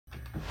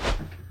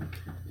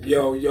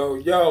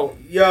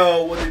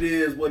Yo, what it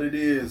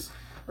is.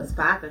 What's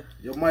poppin'?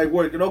 Your mic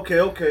working.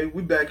 Okay.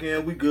 We back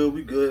in. We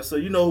good. So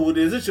you know who it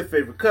is. It's your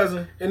favorite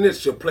cousin. And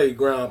it's your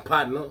playground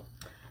partner.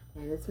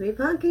 And it's me,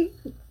 Punky.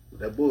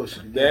 That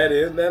bullshit. That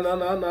is.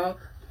 No.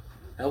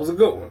 That was a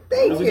good one.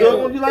 Thank you. A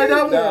good one? You like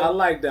that one? I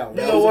like that one.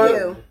 You know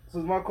what?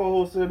 Since my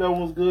co-host said that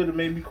one was good, it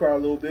made me cry a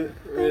little bit.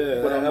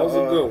 Yeah, but that was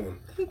a good one.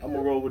 I'm going to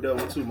roll with that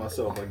one too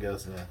myself, I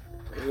guess, man.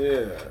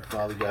 Yeah.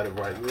 Finally got it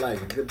right.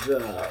 Like it. Good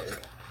job.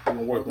 I'm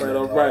going to work on that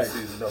all right.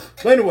 season, though.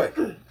 But anyway,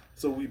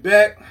 so we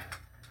back.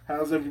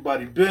 How's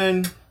everybody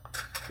been?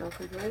 No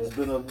complaints. It's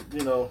been a,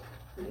 What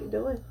are you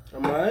doing?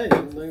 I'm all right.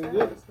 Everything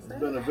good. It's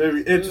been a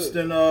very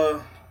interesting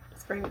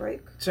Spring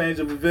break. change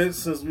of events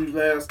since we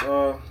last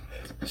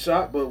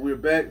shot, but we're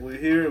back, we're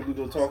here, and we're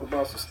going to talk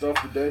about some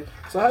stuff today.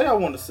 So how y'all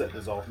want to set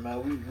this off,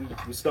 man?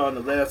 We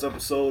starting the last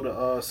episode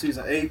of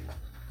season 8.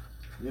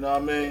 You know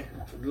what I mean?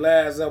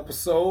 Last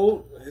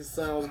episode, it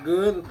sounds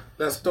good.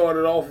 Let's start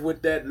it off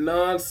with that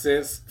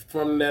nonsense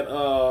from that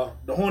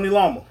The horny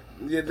llama.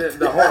 Yeah,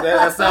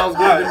 that sounds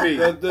good to me.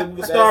 We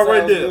can start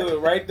right there.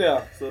 Good, right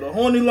there. So the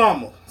horny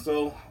llama.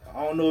 So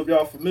I don't know if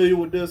y'all familiar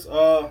with this.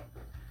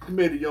 He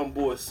made a young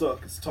boy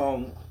suck his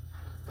tongue.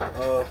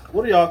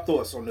 What are y'all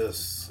thoughts on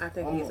this? I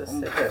think he's a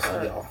sick pass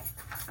fuck. to y'all.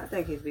 I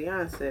think he's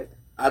beyond sick.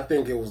 I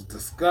think it was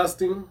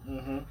disgusting.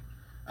 Mm-hmm.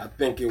 I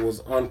think it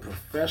was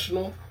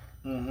unprofessional.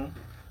 Mm-hmm.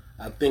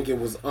 I think it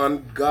was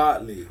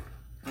ungodly.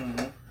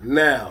 Mm-hmm.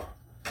 Now,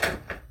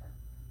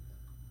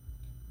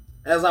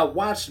 as I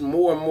watched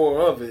more and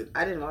more of it,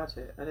 I didn't watch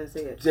it. I didn't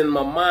see it. then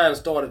my mind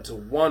started to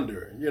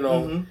wonder,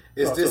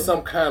 is this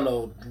some kind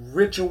of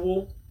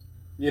ritual?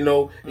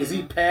 Is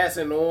he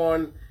passing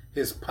on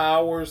his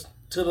powers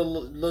to the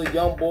little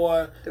young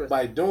boy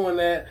by doing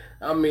that?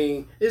 I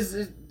mean, it's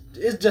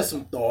just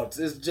some thoughts.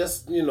 It's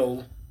just,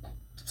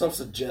 some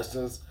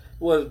suggestions.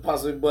 Well,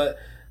 possibly, but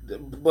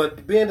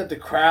being that the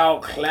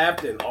crowd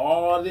clapped and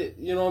awed it,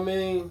 you know what I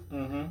mean?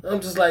 Mm-hmm. I'm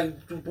just like,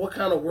 what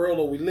kind of world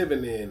are we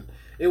living in?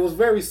 It was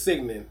very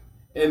sickening.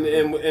 And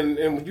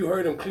when you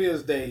heard him clear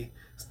as day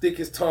stick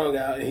his tongue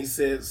out and he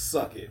said,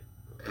 suck it.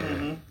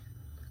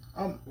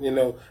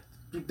 Mm-hmm.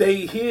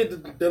 They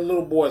hid the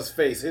little boy's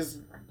face.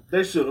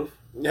 They should have.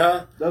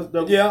 Yeah,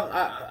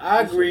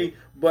 I agree.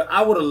 But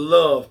I would have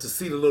loved to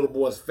see the little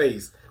boy's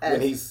face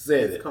when he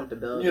said it.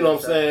 You know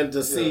what I'm saying?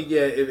 To see,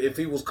 if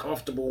he was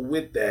comfortable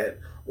with that,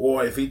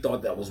 or if he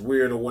thought that was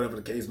weird, or whatever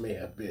the case may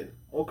have been.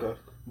 Okay.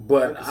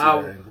 But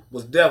I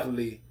was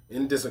definitely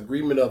in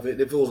disagreement of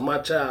it. If it was my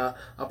child,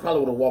 I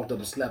probably would have walked up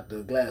and slapped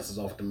the glasses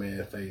off the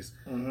man's face.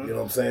 Mm-hmm. You know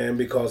what I'm saying?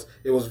 Because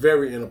it was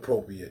very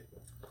inappropriate.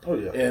 Oh,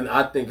 yeah. And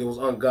I think it was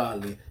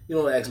ungodly. You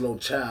don't ask no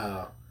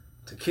child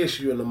to kiss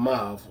you in the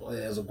mouth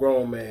as a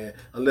grown man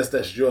unless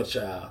that's your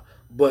child.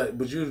 But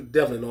you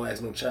definitely don't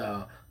ask no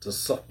child to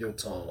suck your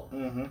tongue.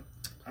 Mm-hmm.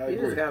 I You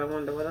agree. just gotta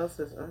wonder what else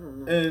is. I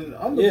don't know. And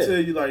I'm gonna tell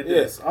you like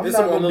this. I'm There's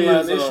not some gonna be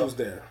underlying as issues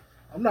there.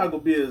 I'm not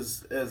gonna be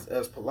as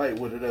polite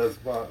with it as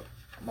my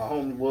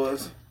homie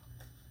was.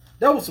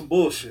 That was some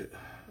bullshit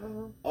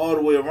all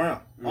the way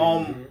around.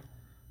 Mm-hmm.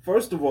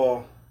 First of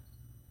all,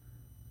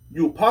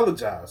 you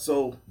apologize,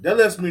 so that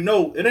lets me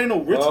know it ain't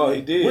no ritual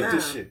with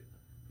this shit.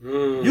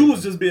 You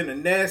was just being a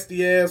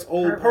nasty ass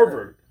old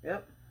pervert.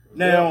 Yep.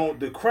 Now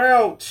the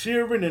crowd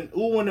cheering and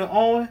oohing and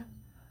awing,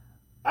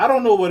 I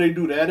don't know where they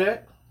do that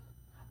at.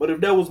 But if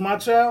that was my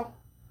child,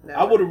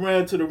 I would have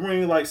ran to the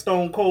ring like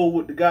Stone Cold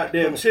with the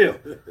goddamn chair.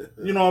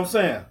 You know what I'm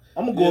saying?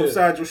 I'm gonna go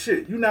upside your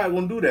shit. You're not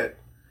gonna do that.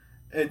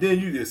 And then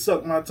you just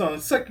suck my tongue.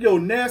 Suck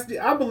your nasty.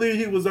 I believe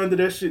he was under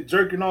that shit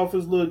jerking off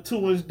his little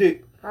 2-inch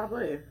dick.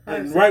 Probably.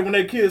 And right when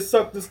that kid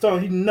sucked his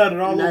tongue, he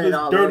nutted all over his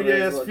dirty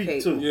ass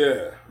feet too.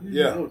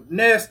 Yeah.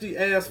 Nasty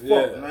ass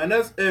fuck, man.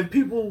 And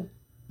people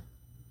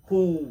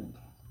who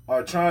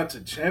are trying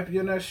to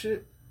champion that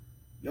shit,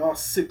 y'all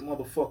sick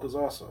motherfuckers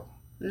also.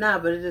 Nah,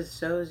 but it just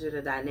shows you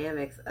the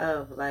dynamics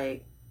of,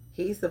 like,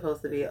 he's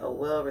supposed to be a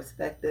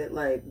well-respected,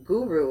 like,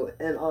 guru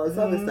and all this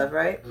other stuff,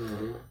 right?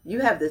 Mm-hmm.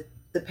 You have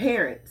the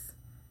parents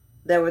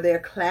that were there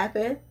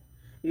clapping.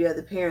 You have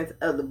the parents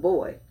of the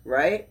boy,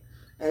 right?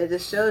 And it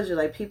just shows you,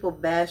 like, people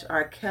bash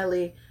R.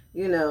 Kelly.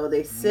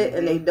 They sit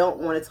and they don't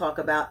want to talk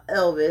about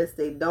Elvis.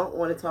 They don't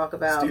want to talk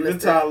about Steven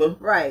Tyler.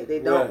 Right. They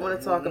don't want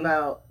to talk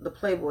about the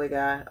Playboy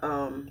guy.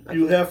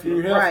 Hugh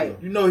Hefner. Right.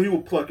 You know he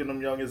was plucking them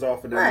youngins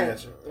off of that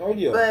mansion. Oh,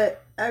 yeah.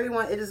 But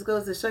it just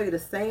goes to show you the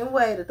same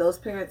way that those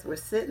parents were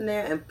sitting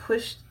there and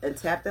pushed and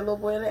tapped their little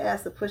boy in the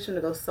ass to push him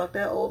to go suck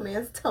that old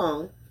man's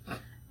tongue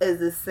is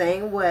the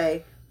same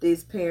way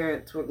these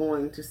parents were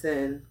going to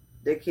send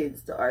their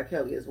kids to R.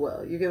 Kelly as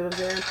well. You get what I'm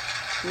saying?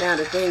 Now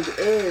the thing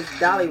is,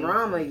 Dolly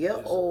Rama,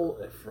 your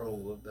old ass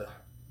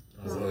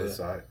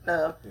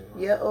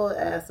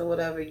or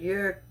whatever,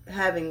 you're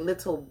having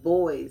little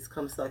boys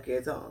come suck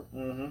your tongue,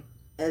 and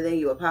then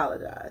you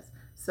apologize.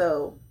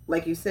 So,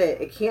 like you said,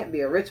 it can't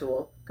be a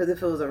ritual, because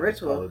if it was a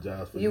ritual,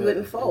 you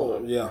wouldn't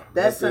fold. Yeah,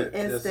 that's some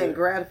instant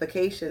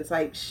gratification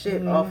type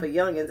shit off of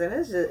youngins, and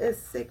it's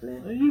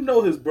sickening. You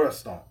know his breath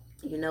stomp.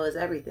 You know it's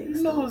everything.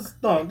 You know his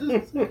stomp.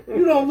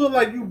 You don't look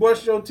like you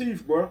brush your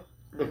teeth, bro.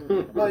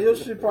 Like your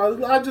shit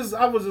probably. I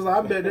was just.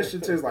 I bet that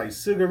shit tastes like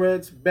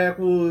cigarettes,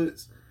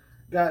 backwoods,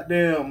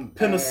 goddamn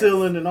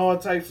penicillin, and all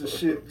types of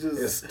shit. Just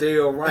and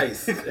stale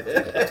rice.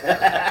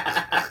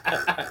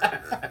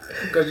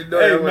 Cause you know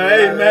hey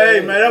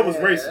man, that was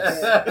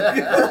racist.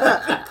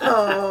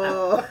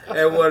 Oh,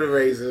 that wasn't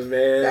racist,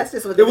 man. That's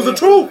just what it was the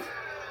truth.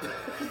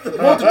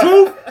 Want the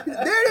truth?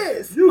 There it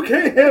is. You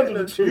can't handle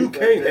the truth. You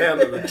can't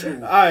handle the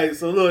truth. All right,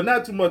 so look,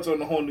 not too much on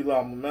the Honey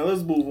Llama, man.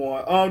 Let's move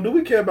on. Do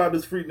we care about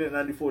this Freaknik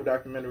 '94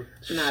 documentary?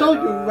 Show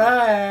you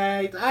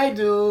right. I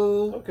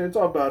do. Okay,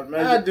 talk about it,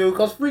 man. I do,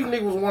 because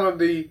Freaknik was one of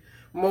the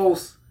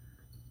most,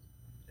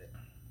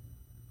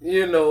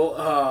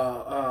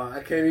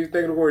 I can't even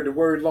think of the word. The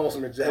word lost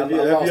me. Have you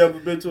ever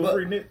been to a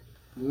Freaknik?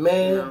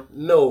 Man,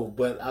 no,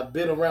 but I've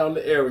been around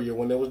the area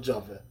when it was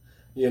jumping.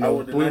 We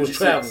was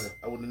traveling.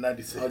 I went in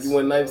 '96. Oh, you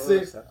went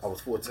 96? I was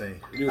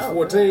 14. You was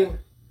 14?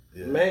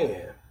 Yeah.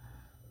 Man.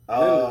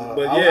 But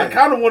yeah. I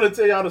kind of want to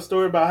tell y'all the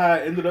story about how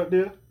I ended up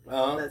there.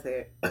 Let's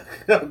hear it.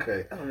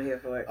 Okay. I'm here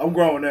for it. I'm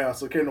grown now,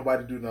 so can't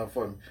nobody do nothing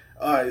for me.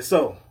 All right,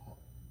 so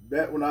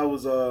back when I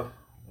was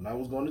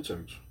going to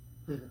church,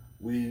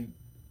 we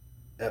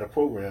had a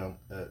program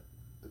at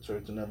the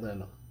church in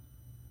Atlanta,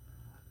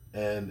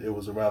 and it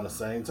was around the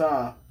same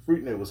time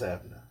Freaknik was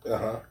happening.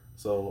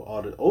 So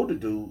all the older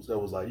dudes that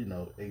was like,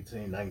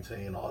 18,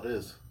 19, all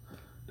this,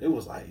 they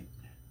was like,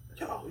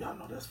 yo, y'all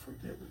know that's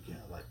Freaknik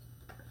weekend. Like,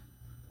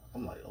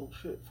 I'm like, oh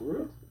shit, for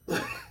real?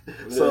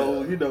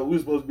 So, we were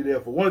supposed to be there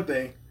for one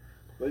thing,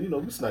 but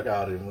we snuck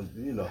out and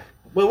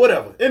but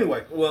whatever.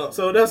 Anyway,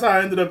 so that's how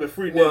I ended up at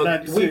Freaknik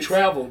 96. We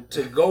traveled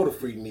to go to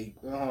Freaknik,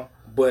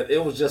 but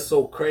it was just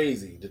so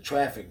crazy. The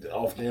traffic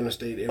off the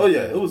interstate, it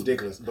was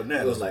ridiculous.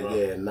 Bananas, it was like,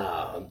 bro.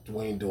 nah,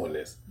 we ain't doing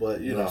this.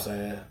 But you know what I'm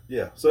saying?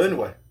 Yeah. So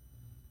anyway,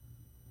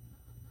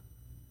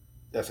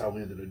 that's how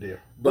we ended up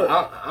there. But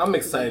I'm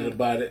excited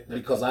about it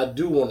because I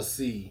do want to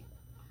see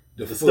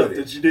the footage. Stuff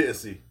that you didn't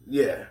see.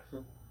 Yeah.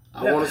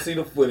 I want to see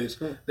the footage.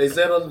 They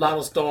said a lot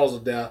of stars are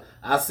there.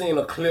 I seen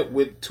a clip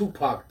with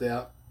Tupac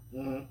there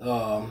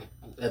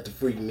at the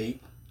Freaknik.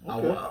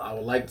 Okay. I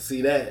would like to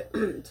see that.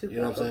 Tupac, you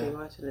know what I'm saying?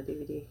 Watching the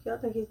DVD. Y'all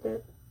think he's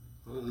dead?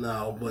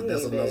 No, but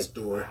that's another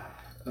story.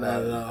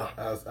 Not at all.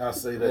 I'll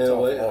say that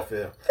off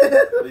air.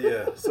 But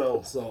yeah,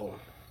 so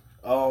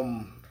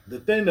the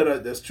thing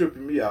that's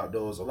tripping me out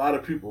though is a lot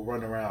of people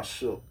running around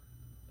shook.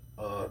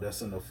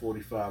 That's in the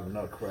 45 and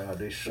up crowd.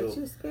 They shook. What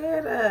you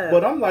scared of?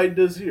 But I'm like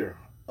this here.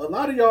 A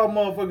lot of y'all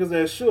motherfuckers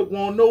that shook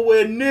won't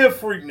nowhere near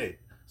Freaknik.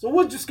 So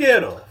what you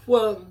scared of?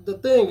 Well, the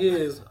thing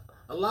is,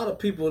 a lot of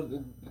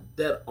people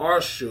that are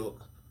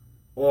shook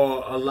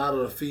are a lot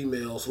of the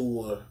females who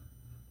were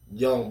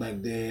young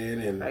back then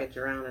and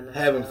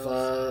having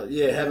fun.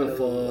 Yeah, having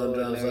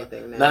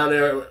fun. Now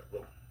they're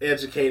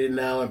educated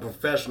now and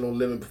professional,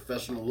 living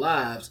professional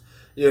lives.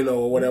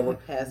 Or whatever.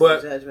 Passing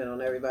judgment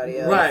on everybody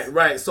else.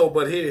 Right. So,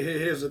 but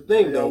here's the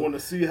thing, though. Y'all want to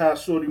see how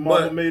Shorty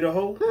Mama made a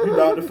hoe? We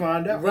about to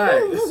find out.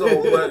 Right.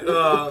 So, but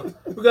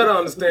we gotta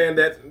understand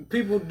that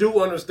people do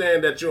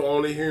understand that you're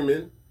only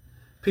human.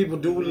 People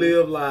do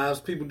live lives.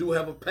 People do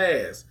have a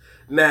past.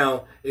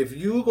 Now, if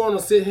you're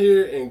gonna sit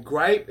here and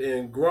gripe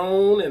and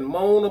groan and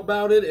moan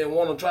about it and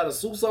want to try to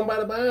sue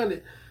somebody behind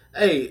it,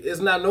 hey, it's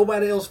not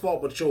nobody else's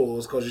fault but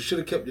yours, because you should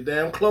have kept your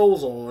damn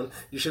clothes on.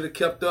 You should have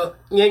kept the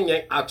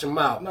yank out your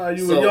mouth. No,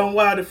 you were young,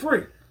 wild, and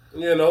free.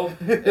 And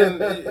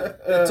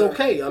it's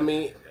okay. I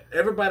mean,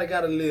 everybody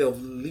got to live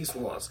at least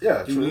once.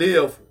 Yeah, you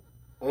live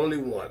only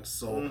once.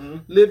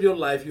 So live your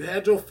life. You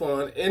had your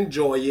fun.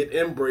 Enjoy it.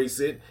 Embrace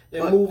it.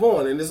 And move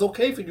on. And it's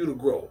okay for you to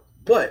grow.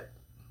 But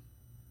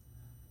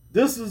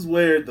this is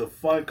where the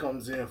fun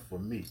comes in for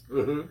me.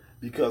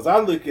 Because I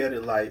look at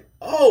it like,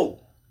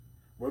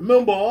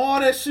 remember all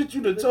that shit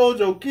you done told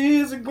your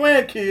kids and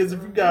grandkids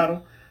if you got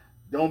them.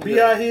 Don't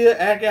be out here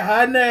acting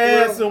hot in the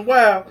ass and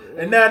wild.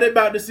 And now they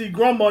about to see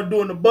grandma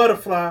doing the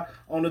butterfly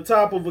on the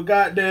top of a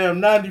goddamn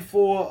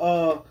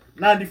 94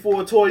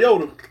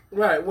 Toyota.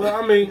 Right. Well,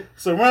 I mean,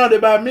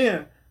 surrounded by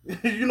men.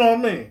 You know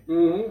what I mean?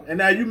 And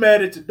now you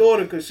mad at your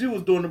daughter because she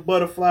was doing the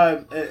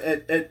butterfly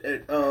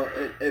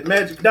at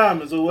Magic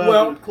Diamonds or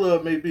whatever the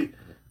club may be.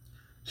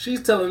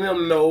 She's telling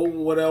them no,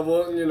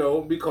 whatever,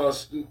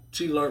 because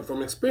she learned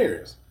from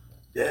experience.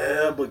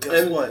 Yeah, but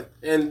guess what?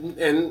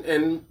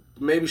 And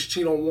maybe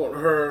she don't want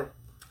her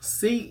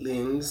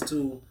seedlings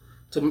to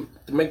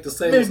make the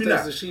same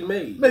mistakes that she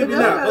made. Maybe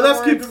not. But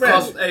let's keep it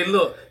ratchet. Hey,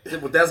 look,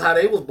 that's how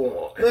they was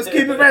born. Let's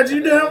keep it ratchet.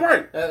 You damn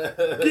right.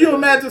 Can you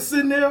imagine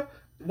sitting there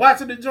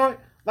watching the joint?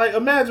 Like,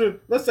 imagine,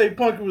 let's say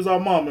Punky was our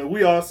mom and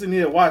we all sitting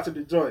here watching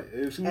the joint.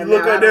 If we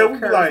look at that, we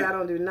be like, I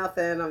don't do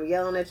nothing. I'm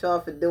yelling at y'all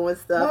for doing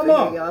stuff.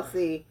 Mama, and y'all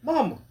see.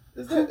 Mama,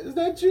 is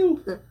that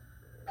you?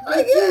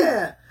 Like,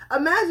 yeah.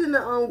 Imagine the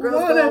girls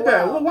going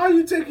well, why are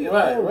you taking it?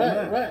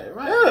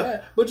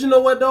 Right. But you know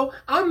what though?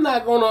 I'm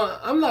not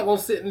gonna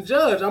sit and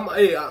judge. I'm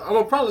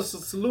gonna probably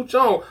salute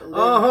y'all.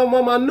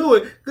 Mama, I knew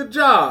it. Good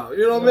job.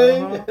 You know what I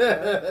mean?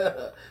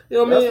 You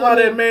know what I mean? That's why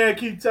that man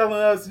keep telling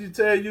us. He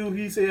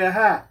said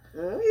hi.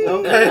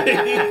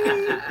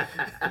 Okay.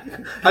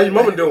 How your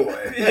mama doing?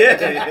 Yeah.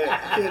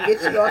 Can't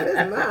get you off his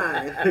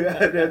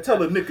mind.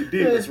 Tell her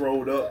Nicodemus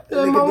rolled up.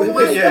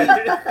 Mama,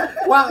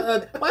 Yeah.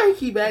 why he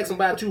keep asking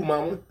about you,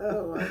 mama?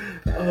 Oh, my God.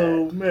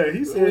 Oh man,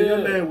 he said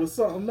your name was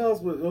something else,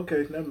 but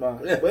okay, never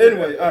mind. But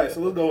anyway, all right,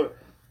 so let's go.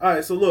 All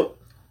right, so look,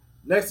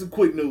 next is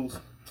quick news.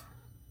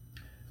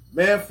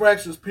 Man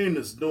fractures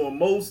penis doing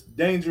most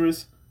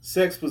dangerous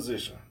sex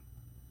position.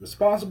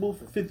 Responsible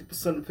for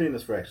 50% of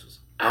penis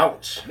fractures.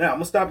 Ouch. Now, I'm going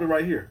to stop it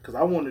right here because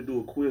I want to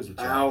do a quiz with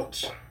y'all.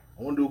 Ouch.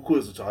 I want to do a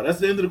quiz with y'all. That's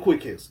the end of the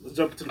quick hits. Let's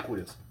jump into the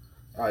quiz.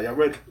 All right, y'all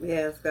ready?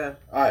 Yeah, let's go.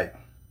 All right.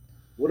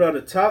 What are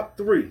the top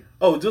 3?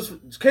 Oh, just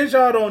in case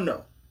y'all don't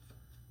know,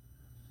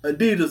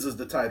 A.D.I.D.A.S is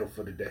the title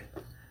for the day.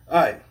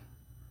 All right.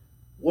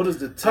 What is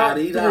the top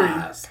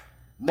A.D.I.D.A.S. 3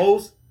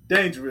 most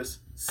dangerous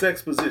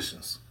sex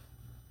positions?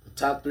 The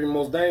top 3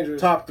 most dangerous?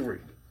 Top 3.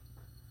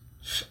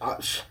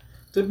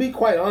 To be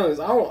quite honest,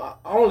 I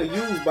only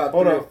use about 3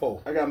 or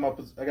 4. I got my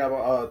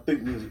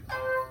think music.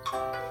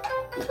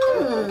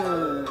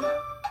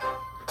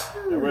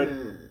 Y'all ready?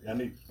 Y'all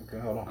need. Okay,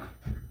 hold on.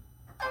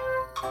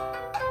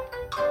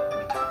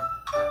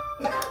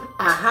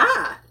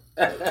 Aha!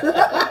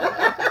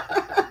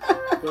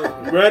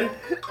 You ready?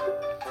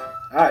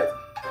 All right.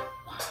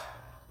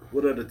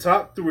 What are the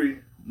top 3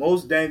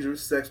 most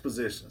dangerous sex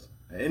positions?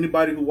 And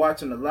anybody who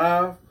watching the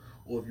live,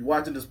 or if you're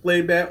watching this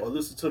playback, or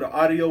listen to the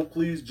audio,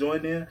 please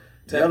join in.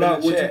 Tell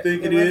out what you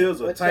think it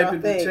is, or type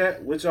in the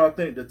chat what y'all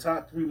think the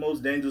top 3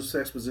 most dangerous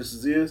sex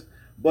positions is.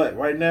 But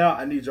right now,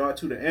 I need y'all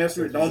 2 to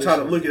answer it. Don't try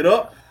to look it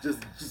up.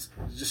 Just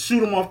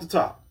shoot them off the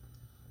top.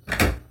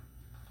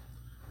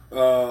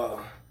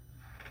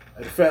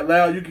 At Fat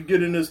Loud, you can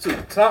get in this too.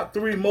 Top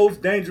 3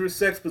 most dangerous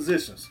sex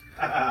positions.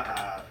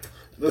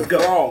 Let's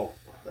go.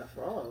 The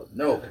frog.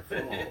 No.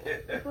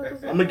 I'm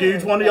gonna give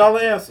each one of y'all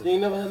an answer. You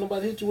ain't never had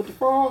nobody hit you with the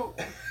frog?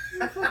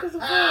 The fuck is a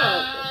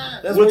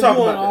frog? That's We're when you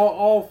talking on about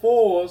all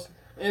fours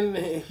and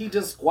he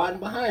just squatting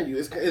behind you.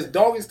 It's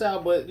doggy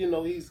style, but you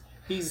know he's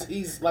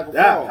like a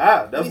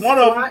frog. That's one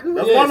of them.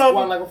 That's one of squatting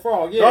them. like a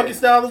frog. Yeah. Doggy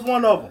style is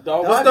one of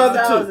them. What's the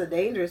other 2? Is a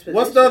dangerous position.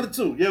 What's the other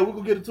 2? Yeah, we're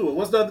gonna get into it.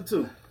 What's the other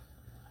 2?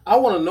 I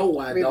want to know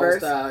why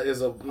Reverse. doggy style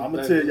is a. I'm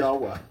gonna tell y'all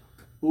why.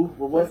 Who?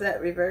 What? What's that?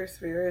 Reverse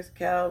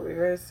cow,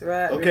 reverse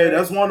right. Okay,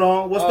 reverse. that's one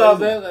on. What's the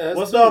other one?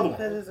 What's the other one?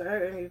 Because it's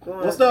hurting you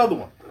going. What's the other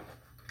one?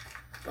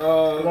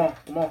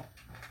 Come on.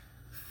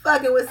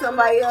 Fucking with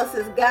somebody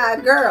else's guy,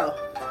 girl.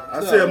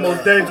 I said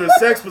most dangerous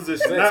sex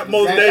position, not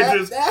most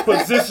dangerous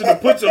position to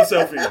put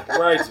yourself in.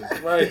 Righteous.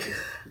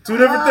 2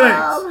 different things.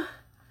 All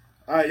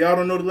right, y'all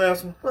don't know the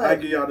last one? What? I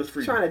give y'all this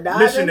free. Trying to die,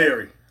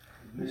 Missionary.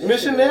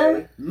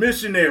 Missionary?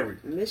 Missionary?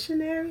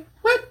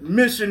 What?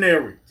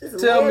 Missionary. Just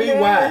Tell me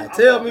why.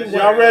 Tell me why.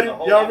 Y'all ready?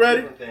 Y'all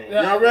ready?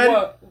 Y'all ready?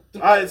 What?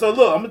 All right, so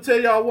look, I'm gonna tell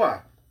y'all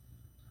why.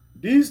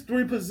 These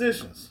 3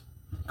 positions.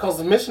 Because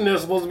the missionary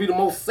is supposed to be the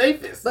most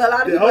safest. But a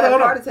lot of people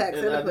have heart attacks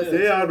in the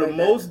They are the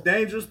most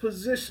dangerous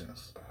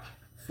positions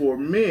for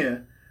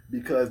men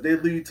because they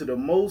lead to the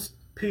most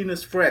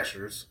penis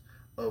fractures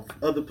of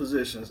other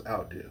positions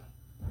out there.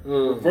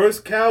 Reverse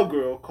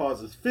cowgirl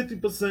causes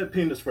 50%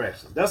 penis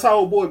fractures. That's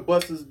how a boy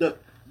busts his dick.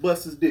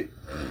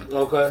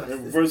 Okay.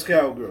 And reverse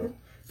cowgirl,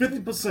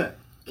 50%.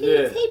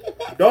 Yeah.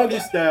 Doggy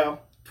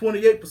style,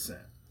 28%.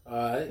 All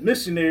right.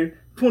 Missionary,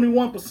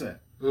 21%.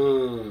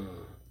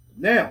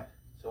 Now,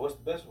 so what's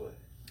the best way?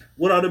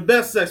 what are the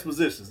best sex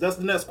positions? That's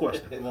the next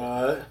question.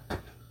 All right.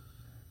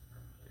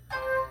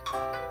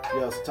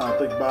 You have some time to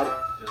think about it.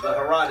 Just let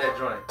her ride that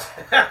joint.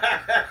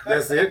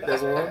 That's it.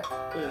 That's one.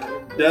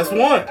 That's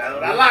one. That's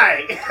what I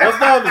like. What's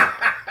the other one?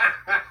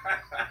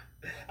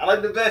 I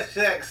like the best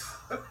sex.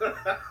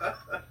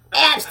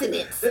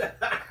 Abstinence.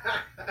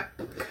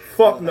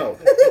 Fuck no.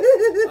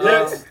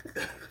 Next.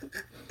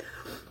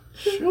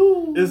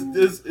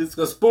 It's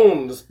The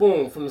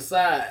spoon from the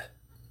side.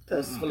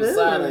 The From the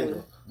side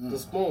angle. The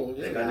spoon.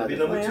 Yeah. Gotta be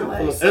number 2. From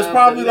the it's side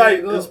probably of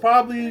like the leg it's up.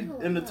 probably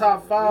in the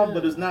top 5,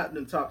 but it's not in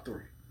the top 3.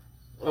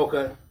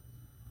 Okay.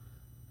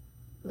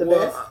 The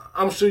Well, best.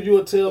 I'm sure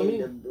you'll tell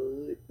me. In the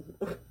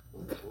bud.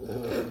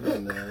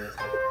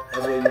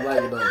 That's what you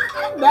like it on.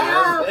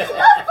 No.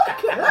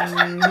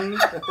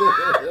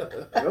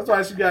 That's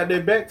why she got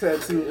that back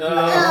tattoo. You know what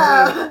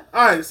I'm saying?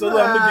 All right, so look,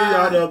 I'm gonna give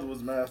y'all the other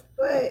ones, man.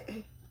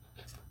 Wait.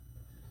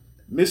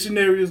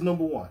 Missionary is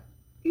number 1.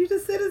 You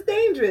just said it's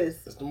dangerous.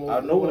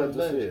 I know what I just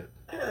said,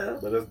 Oh.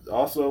 but it's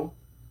also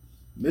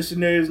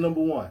missionary is number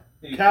 1.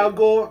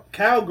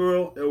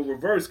 Cowgirl, or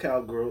reverse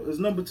cowgirl is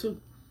number 2.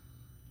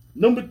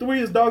 Number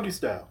 3 is doggy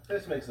style.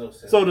 This makes no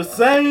sense. So the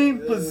same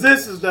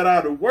positions that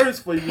are the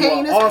worst for you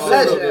Pain is are also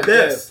pleasure. the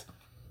best.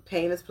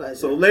 Pain is pleasure.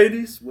 So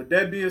ladies, with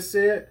that being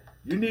said,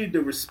 you need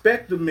to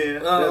respect the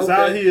men that's okay.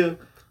 out here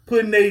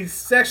putting their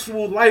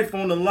sexual life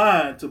on the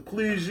line to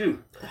please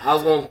you. I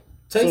was going to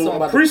tell you So something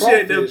about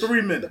appreciate the them crawfish.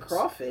 3 minutes.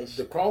 crawfish.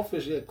 The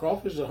crawfish, yeah.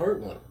 Crawfish will hurt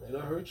one. It'll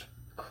hurt you.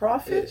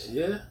 Crawfish?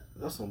 Yeah.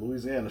 That's some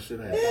Louisiana shit.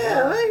 Ain't it?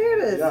 Yeah, I hear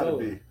this. Gotta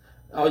be.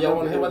 Oh, y'all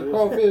want to hear about the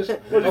crawfish?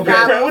 What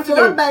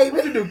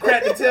you do?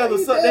 Crack the tail or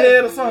suck the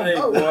head or something?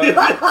 Hey, boy,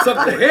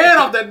 suck the head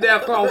off that damn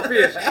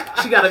crawfish.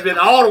 She got to been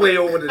all the way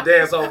over to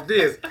dance off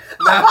this.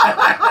 Now,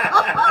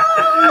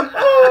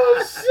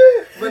 Oh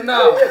shit! but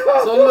no,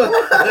 so look.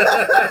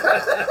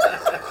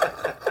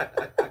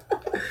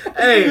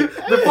 Hey,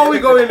 before we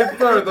go any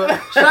further,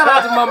 shout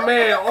out to my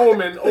man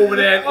Omen over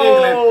there in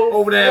England,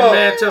 over there in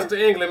Manchester,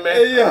 England,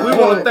 man. We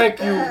want to thank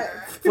you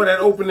for that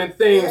opening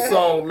theme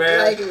song,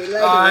 man. Like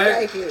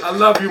it. I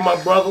love you, my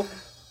brother.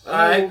 All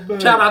right.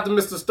 Shout out to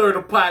Mr. Stir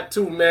the Pot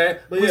too, man.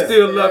 We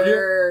still love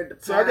you.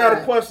 So I got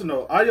a question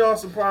though. Are y'all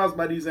surprised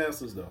by these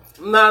answers though?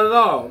 Not at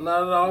all.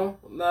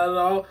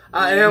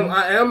 I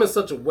am in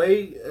such a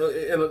way,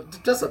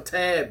 just a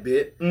tad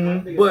bit.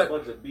 Mm-hmm. But a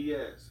bunch of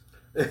BS.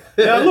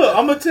 Now look,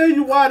 I'm gonna tell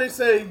you why they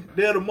say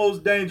they're the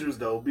most dangerous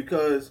though.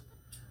 Because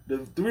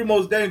the 3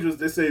 most dangerous,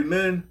 they say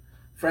men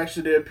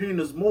fracture their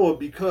penis more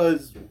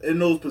because in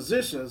those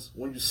positions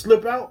when you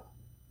slip out.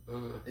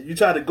 And you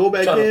try to go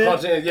back in.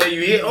 Punch in. Yeah,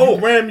 you hit. You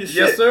ram your shit.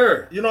 Yes,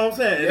 sir. You know what I'm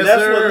saying? And Yes,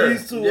 that's sir. what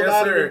leads to a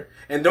lot of it.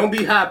 And don't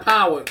be high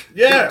powered.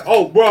 Yeah.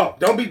 Oh, bro.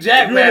 Don't be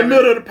jackrabbit. You're in the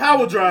middle of the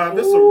power drive.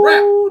 It's a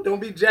wrap.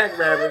 Don't be I have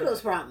jackrabbit.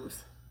 those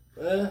problems.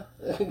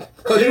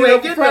 Cause you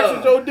ain't getting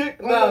fractured your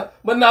dick. Nah,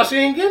 but now she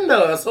ain't getting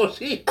none, so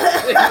she.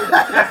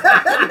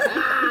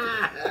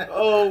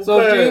 Oh, so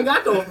man. she ain't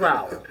got those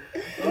problems.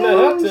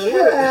 Oh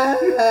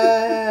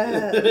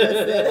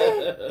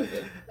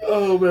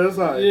man, that's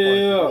all right.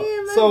 Yeah.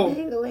 So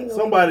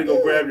somebody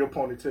go grab your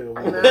ponytail.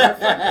 But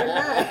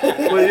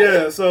But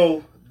yeah,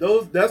 so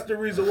that's the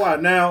reason why.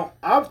 Now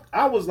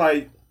I was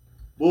like,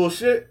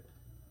 bullshit.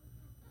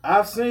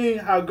 I've seen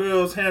how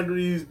girls handle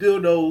these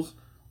dildos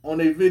on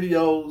their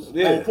videos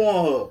on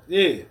Pornhub.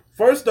 Yeah.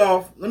 First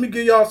off, let me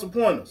give y'all some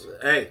pointers.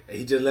 Hey,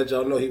 he just let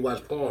y'all know he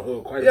watched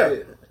Pornhub quite a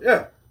bit.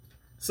 Yeah.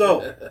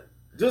 So,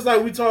 just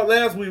like we talked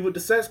last week with the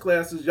sex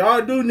classes,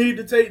 y'all do need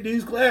to take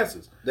these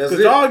classes. Because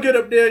y'all get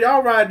up there,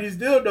 y'all ride these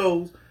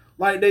dildos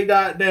like they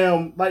like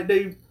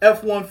they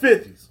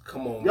F-150s.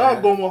 Come on, y'all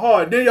man. Going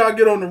hard. Then y'all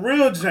get on the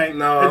real jank and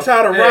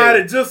try to Hey. ride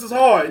it just as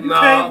hard. You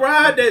can't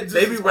ride that just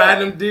as hard. They be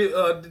riding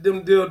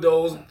them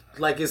dildos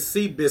like it's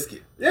sea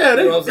biscuit. Yeah,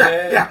 they you know what I'm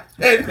saying? Yeah.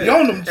 They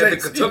on them At the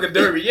janks. Kentucky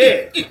Derby,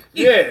 yeah.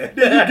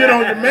 Then you get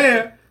on your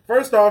man.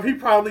 First off, he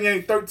probably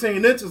ain't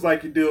 13 inches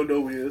like your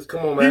dildo is.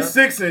 Come on, man. He's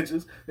 6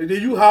 inches. And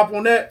then you hop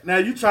on that. Now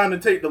you trying to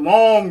take the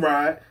long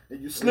ride.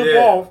 And you slip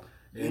off.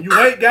 And you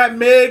ain't got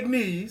meg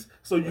knees.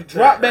 So you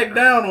drop back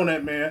down on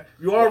that, man.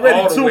 You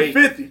already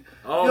 250. You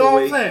know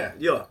what I'm saying?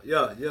 Yeah.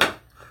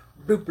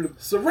 Bloop, bloop.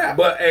 It's a wrap.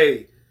 But,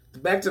 hey,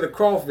 back to the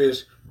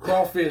crawfish.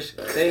 Crawfish,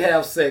 they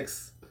have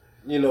sex,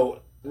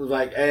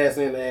 like ass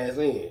in, ass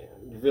in.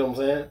 You feel what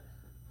I'm saying?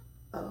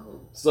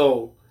 Oh.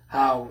 So,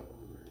 how...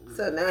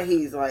 So now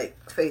he's like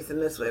facing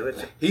this way with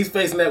you. He's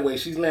facing that way.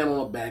 She's laying on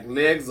her back,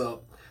 legs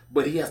up,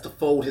 but he has to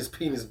fold his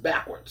penis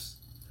backwards.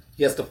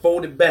 He has to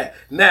fold it back.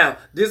 Now,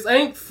 this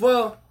ain't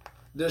for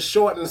the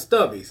short and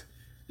stubbies.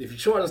 If you're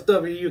short and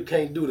stubby, you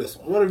can't do this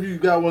one. What if you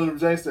got one of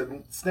them janks that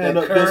stand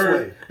up this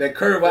way? That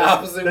curve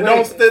opposite way. They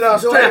don't stand out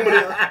straight, but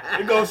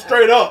it goes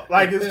straight up.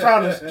 Like it's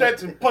trying to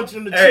stretch and punch you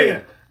in the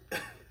chin.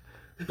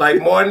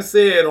 Like Martin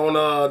said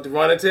on the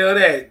Run and Tell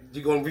That,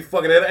 you're going to be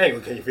fucking at an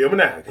angle. Can you feel me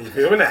now?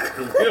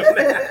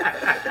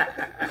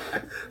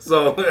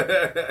 So,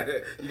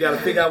 you got to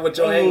figure out what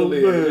your angle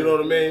is. You know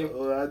what I mean?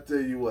 Well, I tell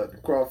you what, the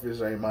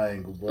crawfish ain't my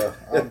angle, bro.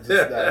 I'm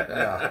just not,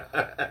 nah.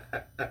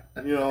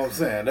 You know what I'm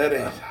saying? That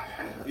ain't,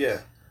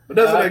 yeah. But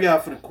that's what I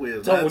got for the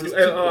quiz.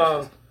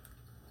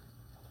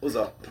 What's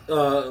up?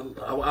 Damn,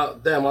 I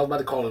was about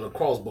to call it a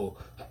crossbow.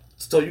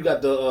 So you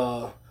got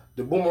the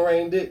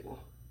boomerang dick?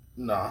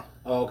 Nah.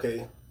 Oh,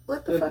 okay.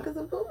 What the fuck is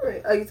a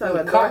boomerang? Oh, you talking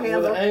about door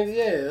handle?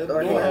 Yeah,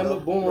 door handle,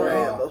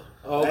 boomerang.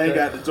 Oh, okay. I ain't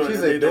got the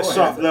joint that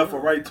sharp left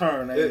or right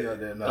turn. I ain't got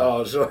that. No.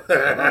 Oh, sure.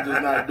 I'm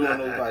just not doing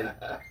those like.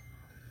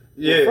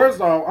 Yeah. Well,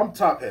 first off, I'm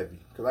top heavy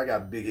because I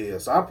got big head,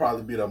 so I'll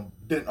probably be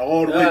bent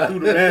all the way through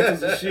the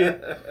mattress and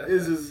shit.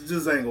 It's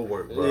just ain't gonna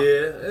work, bro.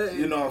 Yeah.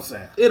 You know what I'm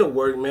saying? It'll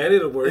work, man.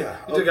 It'll work. Yeah,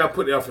 you just gotta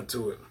put the effort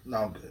to it. No,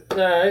 I'm good. All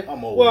right.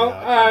 I'm old. Well, now.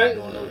 all right.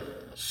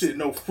 Shit,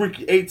 no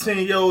freaky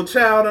 18-year-old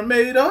child I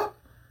made up.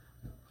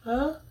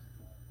 Huh?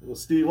 Well,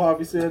 Steve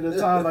Harvey said at the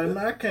time, like,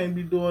 man, I can't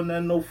be doing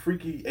that no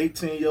freaky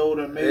 18-year-old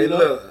I made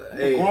up. I'm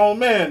a grown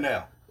man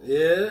now.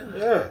 Yeah.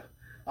 Yeah.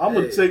 I'm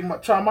gonna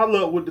try my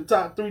luck with the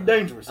top 3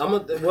 dangerous.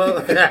 Fuck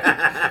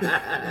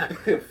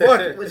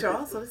Which are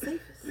also the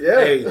safest. Yeah.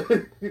 Hey,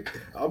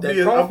 that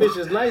crawfish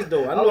is nice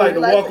though. I like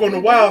to walk on the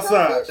wild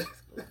side.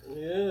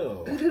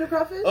 Yeah. You do the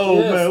crawfish?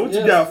 Oh man, what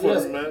you got for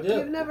us, man?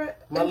 You've never.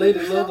 My lady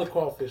loves the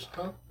crawfish,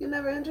 huh? You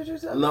never injured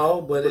yourself?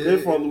 No, but they're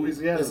from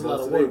Louisiana. It's a lot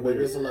of work,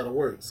 baby. It's a lot of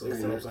work. So you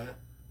know what I'm saying?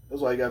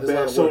 That's why you got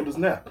bad shoulders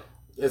now.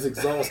 It's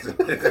exhausting.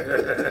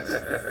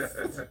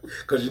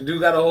 Because you do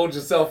got to hold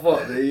yourself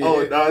up.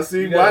 Oh, nah,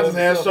 see, I just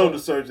had shoulder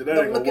surgery.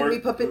 That ain't gonna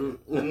work. Don't look at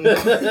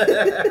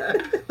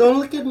me, puppet. Don't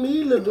look at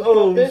me,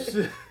 little puppet.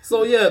 Shit.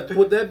 So, yeah,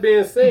 with that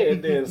being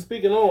said, then,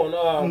 speaking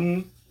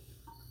on,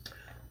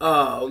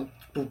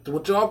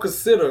 would y'all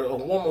consider a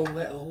woman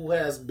who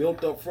has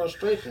built up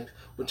frustration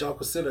would y'all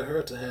consider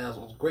her to have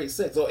great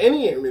sex? Or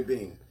any human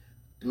being,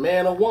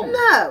 man or woman?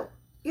 No.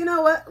 You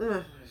know what?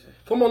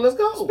 Come on, let's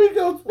go. Speak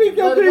your piece. Nah, Speak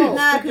your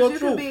because you truth.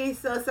 could be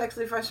so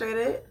sexually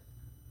frustrated.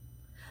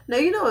 Now,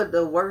 you know what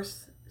the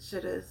worst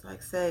shit is?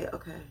 Like, say,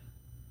 okay,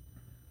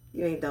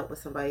 you ain't dealt with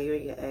somebody, you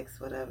and your ex,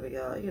 whatever,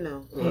 y'all,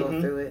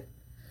 go through it.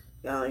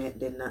 Y'all ain't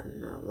did nothing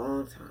in a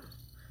long time.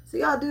 So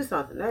y'all do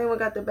something. Everyone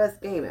got their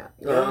best game out.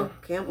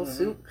 Campbell's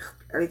soup,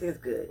 everything's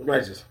good.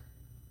 Righteous.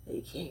 And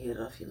you can't get it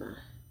off your mind.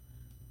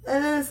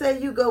 And then say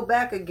you go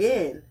back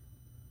again.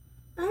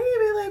 I ain't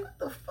be like, what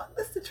the fuck?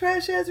 That's the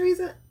trash ass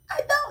reason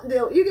I don't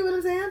do. You get what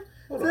I'm saying?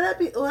 So that'd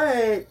be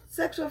what?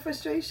 Sexual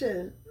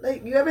frustration.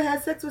 Like, you ever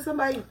had sex with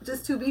somebody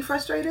just to be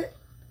frustrated?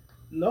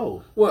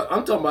 No. Well,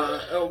 I'm talking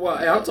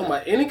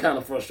about any kind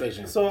of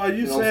frustration. So are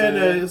you saying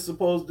that it's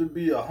supposed to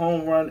be a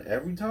home run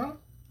every time?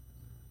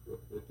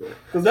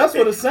 Because that's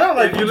what it sounds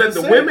like. You let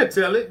the women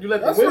tell it.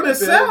 That's what it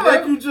sounds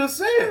like you just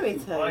said.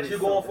 Aren't you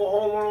going for a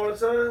home run all the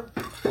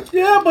time?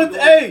 Yeah, but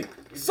hey,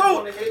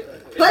 so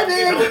play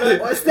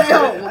big or stay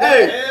home.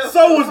 Hey,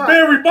 so was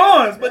Barry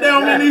Bonds, but that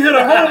don't mean he hit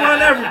a home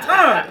run every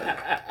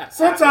time.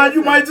 Sometimes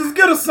you might just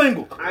get a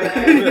single.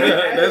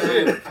 That's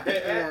it.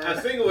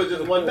 A single is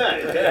just one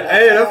night.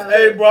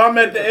 Hey, bro, I'm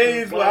at the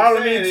age where I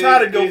don't even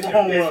try to go for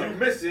home run. You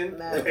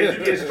missing, and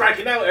you get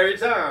striking out every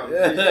time.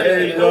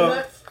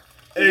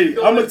 Hey,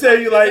 I'm gonna tell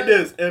you like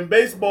this: in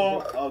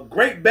baseball, a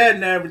great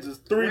batting average is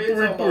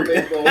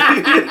 3.33.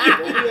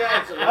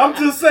 I'm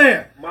just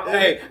saying.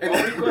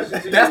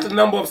 That's the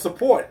number of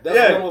support. That's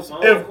the number of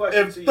support.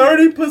 If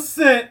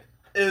 30%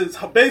 is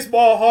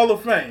baseball Hall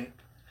of Fame,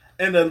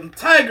 and the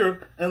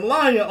tiger and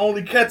lion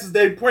only catches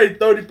their prey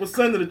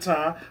 30% of the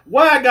time,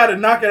 why I gotta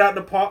knock it out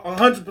the park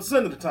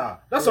 100% of the time?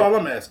 That's all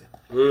I'm asking.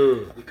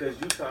 Because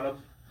you trying to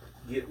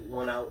get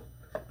one out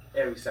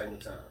every single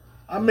time.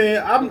 I mean,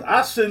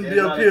 I shouldn't be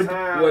up here.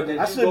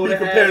 I shouldn't be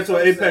compared to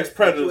an apex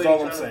predator. Is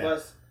all I'm saying.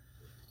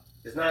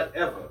 It's not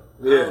ever.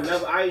 Yeah.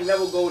 I ain't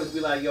never go to be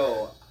like,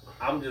 yo,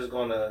 I'm just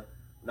gonna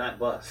not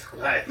bust.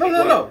 Like,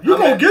 no. You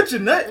gonna get your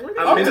nut.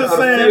 I'm just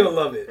saying. Feel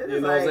of it. You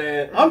know what I'm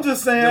saying? I'm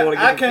just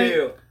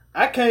saying.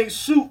 I can't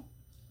shoot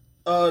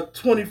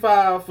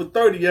 25 for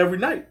 30 every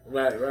night.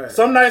 Right.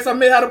 Some nights I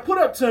may have to put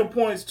up 10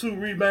 points, 2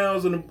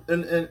 rebounds,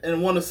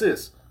 and 1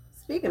 assist.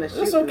 Speaking of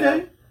shooting, it's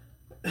okay.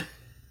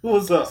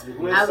 What's up?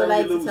 I would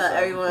like to tell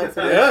everyone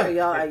to make sure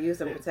y'all are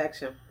using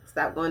protection.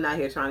 Stop going out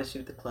here trying to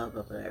shoot the club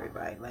up with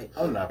everybody. Like,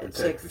 I'm not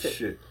protecting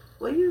shit.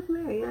 Well, you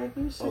married. Like,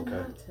 you should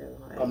not to.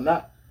 Like, I'm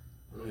not.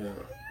 Yeah.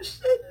 You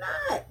should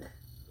not.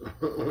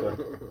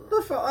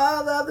 But for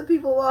all the other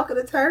people walking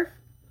the turf,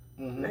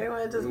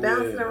 everyone just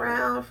bouncing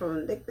around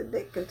from dick to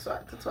dick and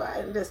twat to twat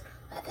and just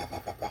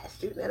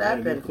shooting it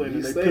up and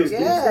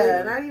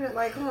not even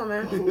like, come on,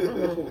 man.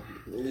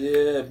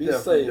 Yeah, be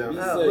safe.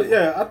 But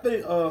yeah, I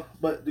think.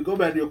 But to go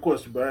back to your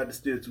question, but I had to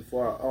steer too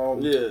far.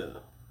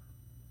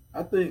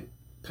 I think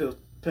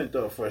pent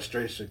up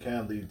frustration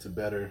can lead to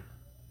better.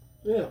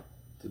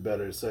 To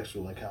better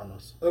sexual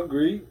encounters.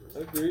 Agreed.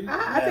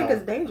 I think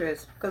it's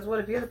dangerous because what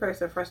if you're the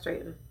person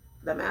frustrating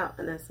them out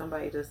and then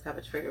somebody just have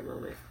a trigger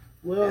moment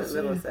in the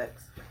middle of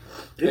sex?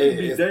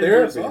 It's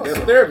therapy. That's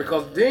therapy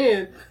because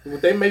then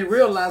they may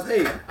realize,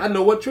 hey, I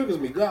know what triggers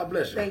me. God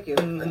bless you. Thank you.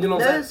 You know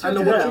what I'm saying?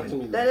 I know what triggers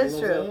me. That is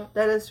true.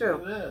 That is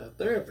true. Yeah,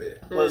 therapy.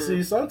 But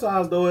see,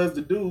 sometimes though, as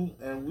the dude,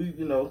 and we,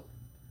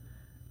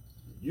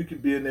 you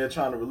could be in there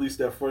trying to release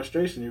that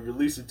frustration. You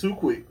release it too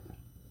quick.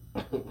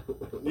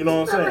 You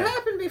know what I'm saying? Never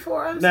happened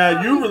before.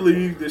 Now you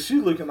relieved that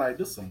she looking like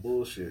this some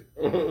bullshit.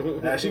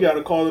 Now she got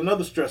to call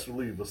another stress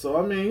reliever. So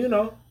I mean,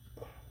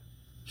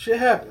 shit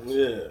happens.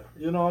 Yeah.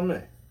 You know what I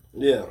mean?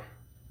 Yeah.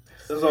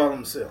 That's all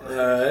I'm saying. All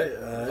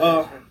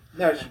right.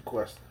 Now it's your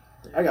question.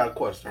 I got a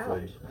question for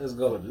you. Let's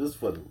go. This is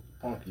for the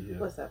punky here.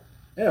 What's up?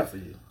 And for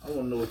you. I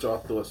want to know what y'all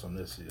thoughts on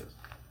this is.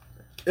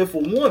 If a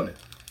woman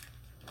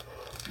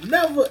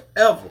never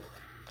ever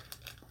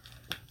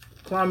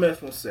climax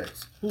from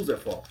sex, who's at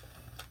fault?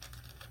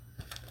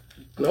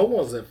 No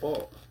one's at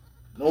fault.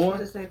 No one?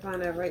 Just ain't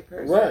find that right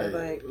person. Right.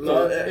 Like,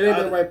 No, it ain't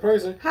the right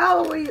person.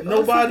 How are we?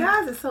 Nobody.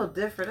 Guys are so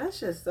different. That's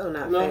just so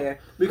not fair.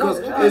 Because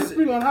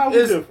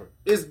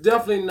it's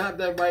definitely not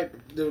that right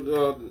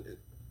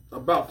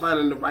about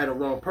finding the right or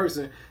wrong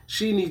person.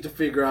 She needs to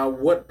figure out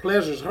what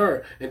pleasures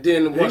her. And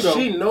then once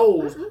she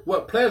knows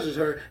what pleasures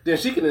her, then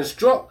she can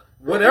instruct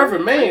whoever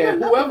man.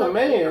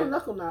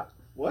 Knuckle knock.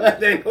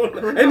 What? Ain't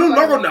no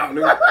knuckle knock.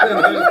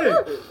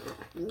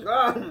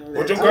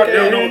 What you got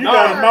there? You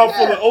got a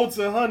mouthful of oats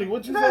and honey.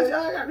 What you say?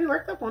 Y'all got me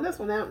worked up on this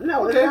one now.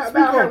 No, it's not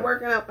about her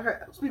working out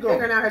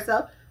figuring out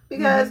herself.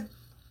 Because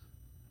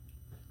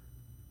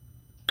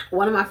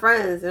one of my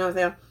friends, you know what I'm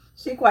saying,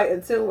 she quite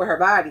in tune with her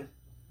body.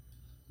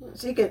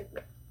 She,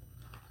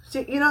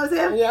 you know what I'm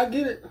saying? Yeah, I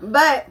get it.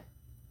 But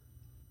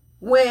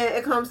when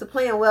it comes to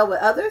playing well with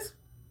others,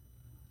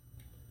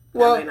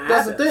 well,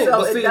 that's the thing.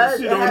 So but see,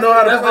 she don't know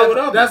how to play with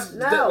others.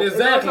 Exactly. It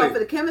does come for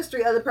the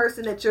chemistry of the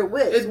person that you're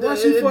with. It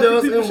does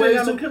in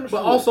ways too.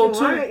 But also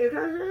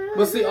too.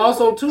 But see,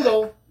 also too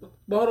though.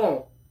 But hold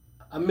on,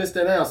 I missed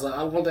that answer.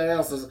 I want that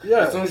answer as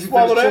soon as you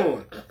finish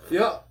chewing.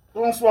 Yep.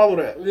 Don't swallow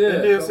that. Yeah.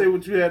 And then say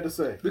what you had to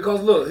say.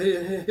 Because look,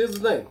 here's the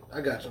thing. I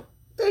got you.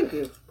 Thank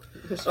you.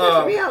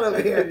 Stressing me out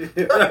over here.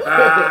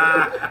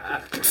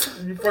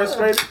 You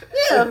frustrated?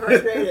 Yeah, I'm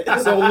frustrated.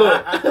 So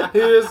look,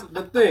 here's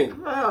the thing.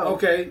 Oh.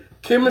 Okay,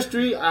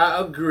 chemistry,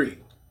 I agree.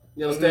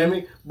 You understand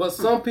me? But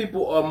some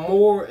people are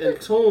more in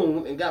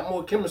tune and got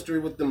more chemistry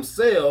with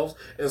themselves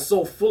and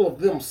so full of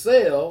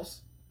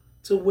themselves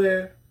to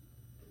where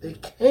they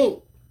can't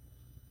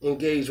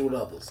engage with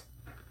others.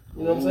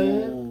 You know what I'm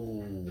saying?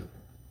 Ooh.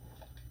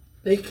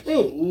 They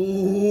can't.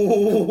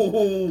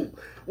 Ooh.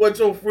 What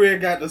your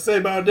friend got to say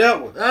about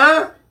that one?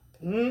 Huh?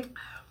 Hmm?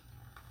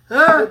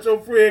 Huh? What your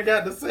friend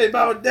got to say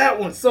about that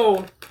one?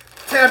 So,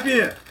 Tap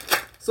in.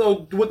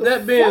 so with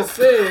that being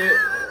said,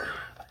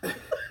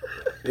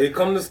 here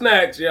come the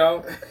snacks,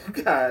 y'all.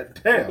 God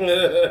damn.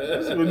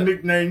 That's what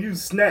nickname you,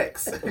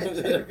 Snacks.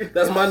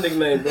 That's my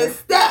nickname, bro. It's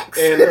stacks.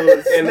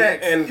 And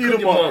Snacks. Cookie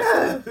Eat 'em up.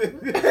 Monster.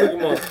 Cookie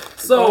Monster.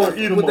 So,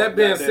 Eat 'em with up, that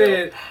being goddamn.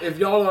 said, if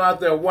y'all are out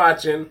there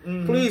watching,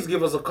 please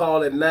give us a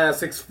call at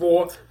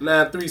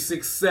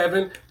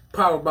 964-9367,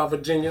 powered by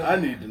Virginia. I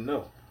need to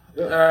know.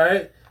 Yeah. All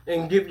right?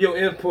 And give your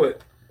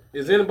input.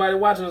 Is anybody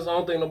watching us? I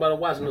don't think nobody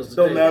watching us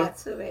Don't today. matter. Not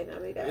too late.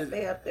 We gotta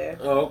stay up there.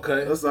 Oh,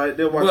 okay. That's all right.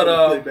 They'll watch But,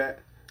 the playback.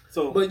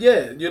 So, But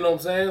yeah, you know what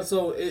I'm saying?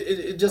 So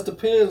it just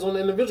depends on the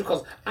individual.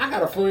 Because I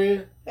got a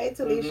friend, Hey,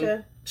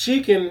 Talisha.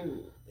 she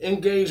can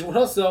engage with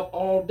herself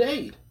all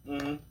day.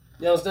 mm-hmm.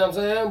 You understand what I'm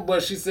saying?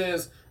 But she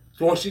says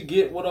once she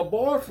get with a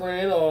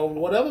boyfriend or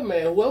whatever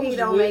man, whoever He she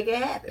don't with, make it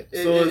happen.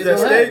 So is that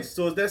stage?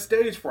 So is that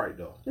stage fright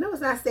though? No, it's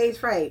not stage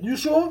fright. You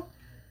sure?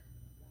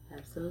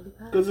 Absolutely.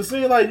 Not. Because it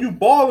seems like you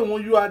balling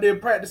when you out there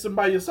practicing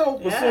by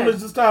yourself. But as soon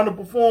as it's time to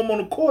perform on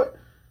the court,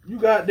 you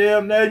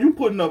goddamn now you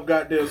putting up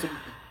goddamn some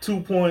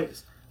 2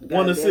 points,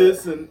 one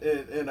assist, and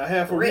a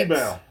half a Rips.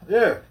 rebound.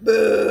 Yeah. But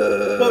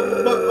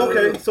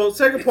okay. So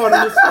second part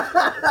of this.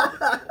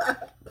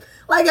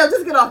 Like, yo,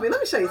 just get off me. Let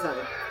me show you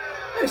something.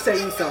 Let me show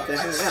you something.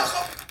 Here we go.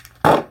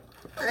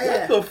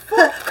 What the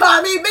fuck?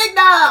 Call me Big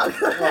Dog.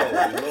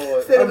 Oh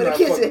Lord. Sit him I'm in the not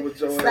kitchen, fucking with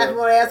your slap him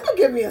on the ass. Go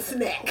give me a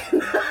snack.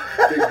 Big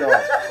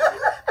dog.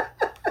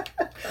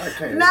 I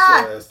can't.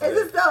 Nah, with it's your ass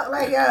just so,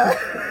 like,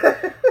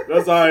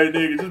 That's all right,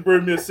 nigga. Just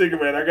bring me a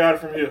cigarette. I got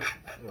it from here.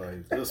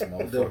 Like, this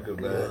motherfucker,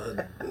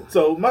 man.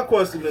 So my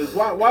question is,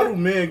 why do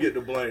men get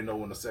the blame though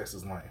when the sex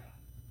is lame?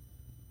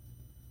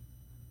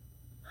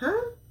 Huh?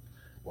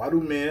 Why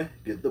do men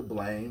get the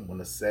blame when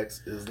the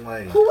sex is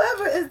lame?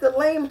 Whoever is the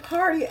lame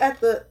party at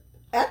the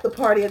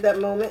party at that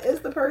moment is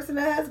the person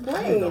that has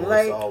blame. You know,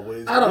 Like, it's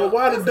always. I don't- But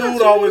why the That's not dude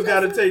true. always got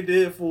to take the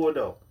hit for it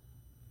though?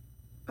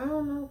 I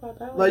don't know about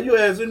that one. Like you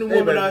ask any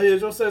woman baby. out here,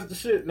 your sex the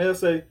shit, and they'll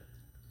say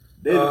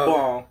they the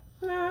bomb.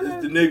 No,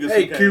 It's the niggas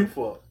Hey, who can't Q.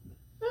 fuck.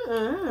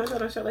 I don't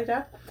know shit like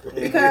that.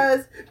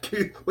 Because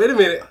Wait a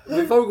minute.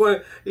 Before we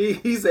go in,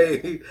 he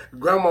say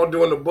grandma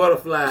doing the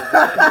butterfly.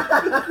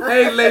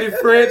 Hey, Lady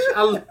French.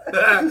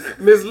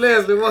 Miss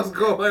Leslie, what's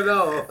going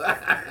on?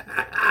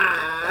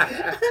 She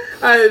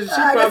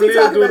I probably guess he is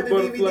talking doing about the the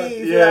butterfly.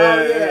 DVDs.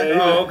 Yeah.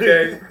 Oh,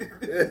 okay.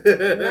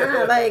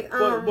 Nah, like,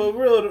 But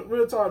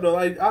real talk though,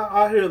 like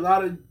I hear a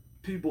lot of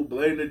people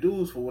blame the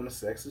dudes for when the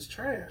sex is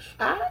trash.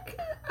 I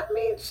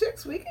mean,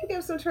 chicks, we can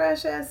give some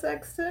trash ass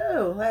sex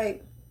too.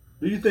 Like,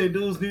 Do you think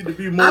dudes need to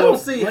be more I don't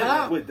see blunt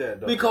how. with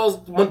that though?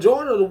 Because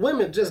majority of the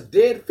women just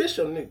dead fish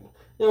a nigga.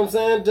 You know what I'm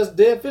saying? Just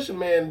dead fish a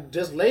man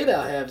just laid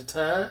out half the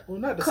time. well,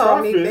 not the call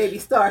starfish. me baby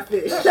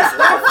starfish.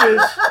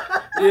 Starfish.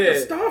 Yeah.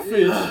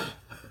 Starfish.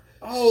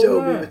 Oh,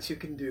 Show man. me what you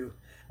can do.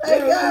 Like,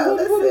 Yeah, yo,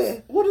 what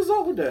listen. what is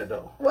up with that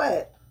though?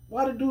 What?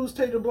 Why do dudes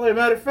take the blame?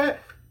 Matter of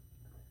fact,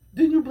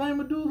 didn't you blame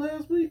a dude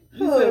last week?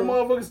 You Who? said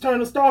motherfuckers turn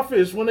to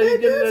starfish when they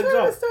They get in do that turn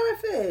jump. to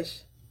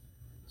starfish.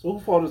 So who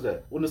fault is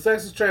that? When the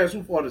sex is trash,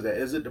 who fault is that?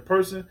 Is it the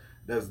person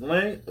that's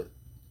lame?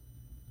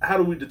 How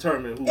do we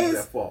determine who's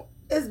It's- at fault?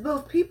 It's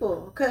both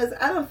people. Because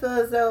I don't feel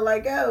as though,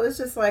 like, oh, it's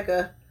just like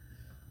a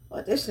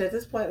audition at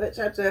this point, which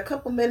after a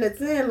couple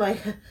minutes in, like,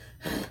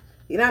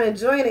 you're not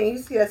enjoying it, you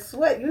see that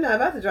sweat, you're not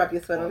about to drop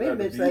your sweat on me, Oh,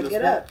 that bitch. Like, the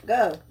get sweat? up,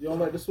 go. You don't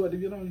like the sweat to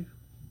get on you?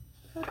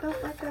 I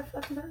don't like that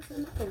fucking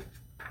person. No.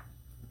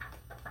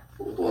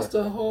 What's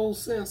the whole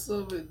sense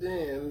of it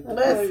then?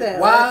 Listen,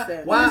 Why?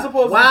 listen. Why? You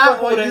supposed to Why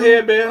fuck with are a you?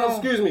 headband on?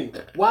 Excuse me.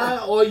 Why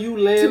are you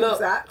laying Two up?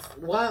 socks.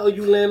 Why are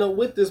you laying up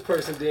with this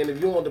person then?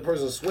 If you want the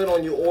person to sweat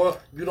on you, or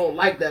you don't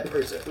like that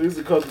person? He used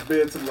to come to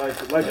bed to like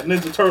a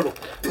Ninja Turtle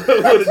with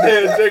a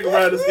damn dick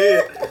around his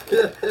head.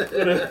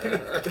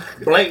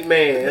 Blank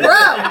man.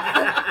 Bro!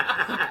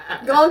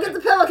 Go and get the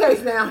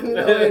pillowcase now. You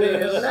know what it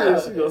is.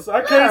 No. She goes, I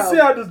can't see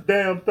out this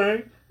damn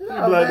thing.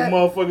 No, You like the man.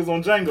 motherfuckers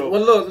on Django.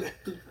 Well, look,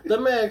 the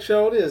mag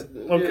showed this.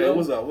 Okay,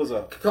 what's up? What's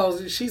up?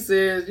 Because she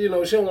says, she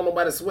don't want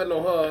nobody sweating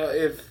on her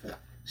if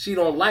she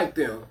don't like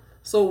them.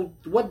 So,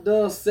 what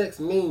does sex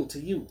mean to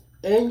you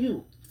and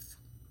you?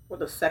 What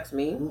does sex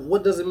mean?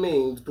 What does it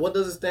mean? What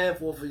does it stand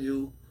for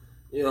you?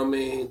 You know what I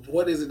mean?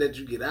 What is it that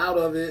you get out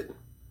of it?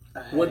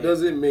 What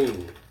does it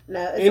mean?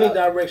 No, it's Any all-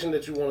 direction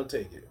that you want to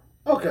take it.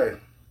 Okay,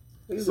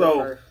 you go so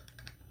first.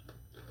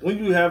 when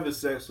you have the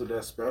sex with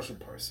that special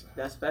person,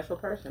 That special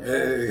person.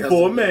 Hey,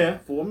 for a man,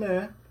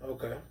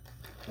 Okay.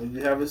 When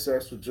you having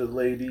sex with your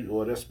lady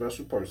or that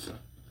special person,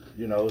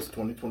 you know, it's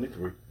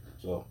 2023.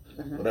 So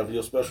whatever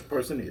your special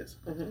person is,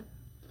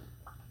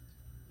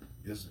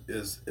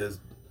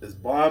 is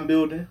bond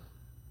building.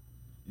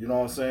 You know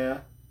what I'm saying?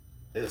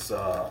 It's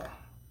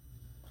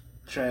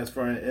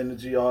transferring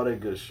energy, all that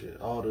good shit,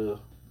 all the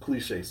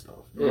cliche stuff.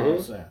 You know what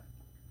I'm saying?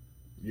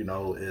 You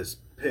know, it's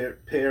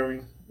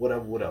pairing,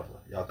 whatever.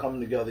 Y'all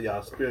coming together, y'all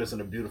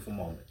experiencing a beautiful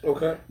moment.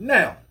 Okay.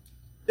 Now,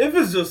 if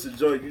it's just a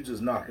joint you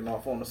just knocking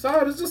off on the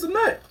side, it's just a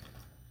nut.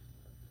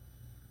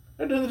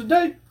 At the end of the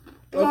day,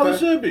 that's all it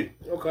should be.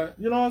 Okay.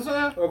 You know what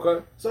I'm saying?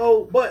 Okay.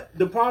 So, but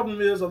the problem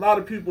is a lot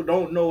of people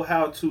don't know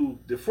how to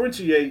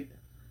differentiate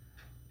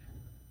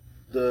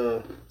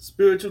the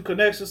spiritual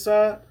connection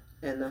side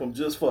from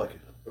just fucking.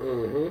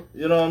 You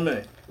know what I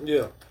mean?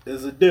 Yeah.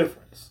 There's a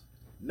difference.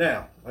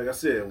 Now, like I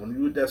said, when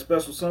you with that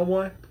special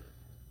someone,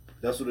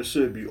 that's what it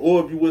should be.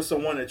 Or if you with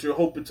someone that you're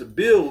hoping to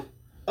build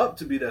up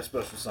to be that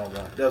special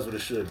someone, that's what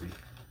it should be.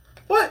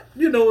 But,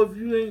 you know, if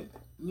you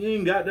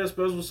ain't got that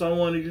special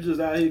someone and you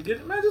just out here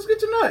getting, man, just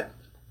get your nut.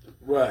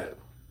 Right.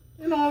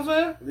 You know what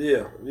I'm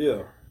saying?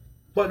 Yeah.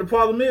 But the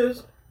problem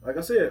is, like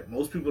I said,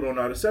 most people don't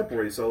know how to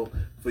separate. So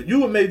for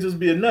you, it may just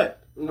be a nut.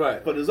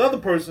 Right. For this other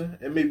person,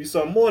 it may be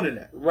something more than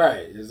that.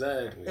 Right,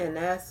 exactly. And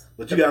that's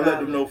but you gotta let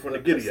them know from the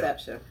giddy up.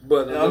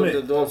 But you know what I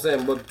mean? I'm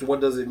saying, but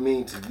what does it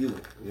mean to you?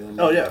 You know what I mean?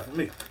 Oh yeah, for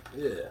me.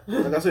 Yeah.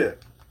 Like I said,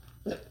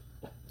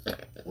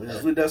 when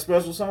you're with that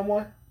special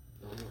someone,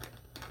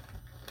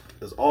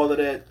 there's all of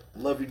that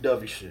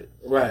lovey-dovey shit.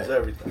 Right. It's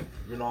everything.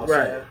 You know what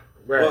I'm saying?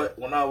 Right. But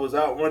when I was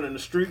out running the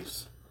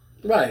streets,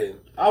 right,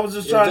 I was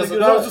just trying to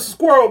get. I was just a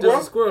squirrel, bro.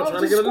 Just a squirrel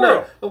trying to get a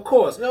nut. Of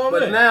course. You know what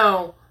but I mean?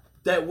 Now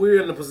that we're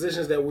in the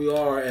positions that we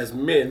are as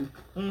men,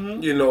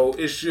 you know,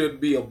 it should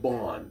be a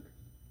bond.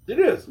 It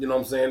is. You know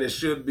what I'm saying? It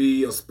should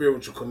be a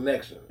spiritual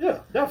connection. Yeah,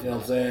 definitely. You know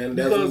what I'm saying?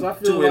 Because that's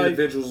I feel two like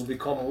individuals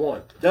become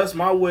one. That's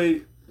my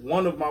way.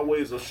 One of my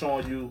ways of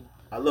showing you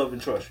I love and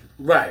trust you.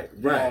 Right.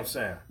 You know what I'm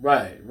saying?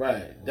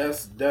 Right.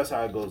 That's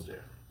how it goes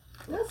there.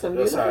 That's some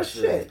beautiful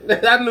shit.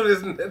 I knew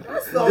this.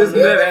 That's some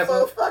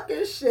beautiful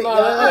fucking shit.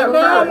 I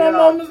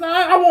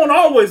wasn't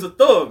always a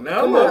thug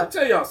now. I'm gonna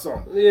tell y'all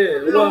something. Yeah.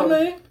 You know what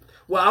I mean?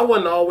 Well, I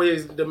wasn't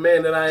always the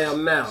man that I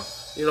am now.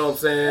 You know what I'm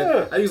saying?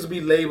 Yeah. I used to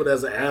be labeled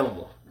as an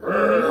animal. You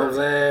know what I'm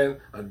saying?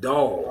 A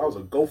dog. I was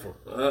a gopher.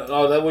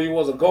 Oh, that what you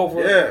was, a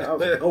gopher? Yeah, I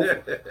was a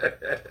gopher.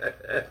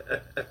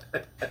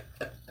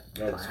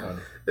 That was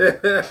funny.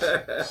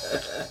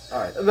 All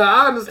right. No,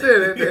 I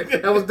understand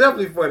it. That was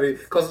definitely funny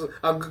because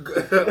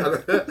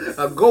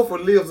a gopher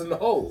lives in the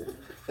hole.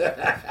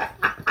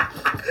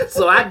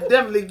 So I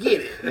definitely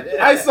get it.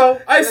 ISO,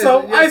 Yes,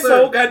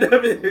 sir.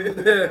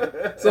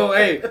 goddammit. So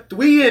hey,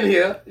 we in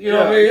here. You know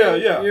what I mean?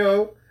 Yeah. You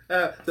know,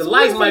 the So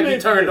lights what's might the be name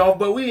turned for you? off,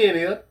 but we in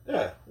here.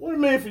 Yeah. What it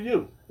mean for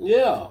you?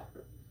 Yeah.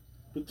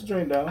 Put the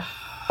drink down.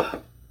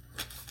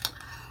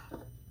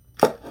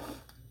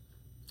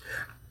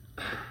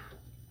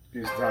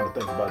 Give you some time to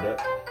think about that.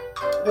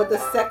 What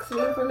does sex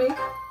mean for me?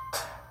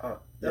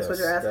 That's what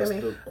you're asking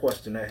me? That's the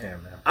question at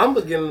hand, man. I'm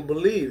beginning to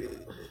believe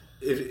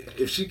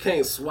if she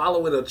can't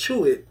swallow it or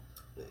chew it,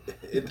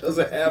 it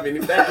doesn't have any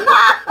value.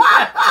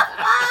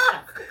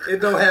 It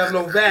don't have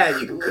no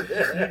value.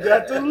 You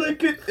got to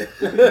lick it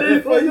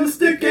before you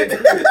stick it.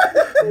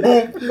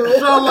 Boom.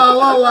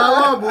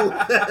 Sha-la-la-la-la-boo.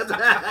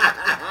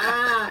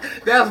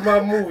 That's my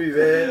movie,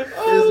 man.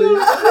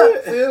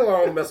 See, I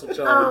don't mess with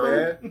y'all,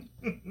 man.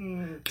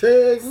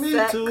 Take me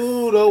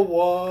to the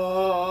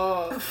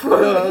water.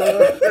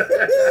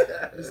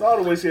 It's all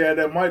the way she had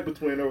that mic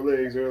between her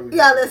legs earlier.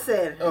 Yeah,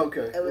 listen.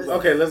 Okay.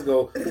 Okay, let's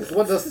go.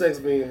 What does sex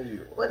mean to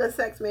you? What does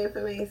sex mean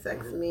for me?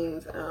 Sex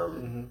means,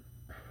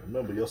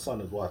 Remember, your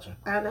son is watching.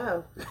 I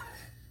know.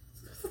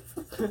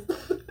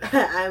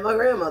 I'm a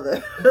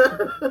grandmother.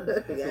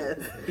 Yes.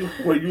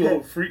 Were you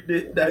a freak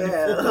that?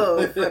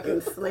 Yeah, fucking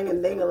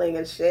slinging dingling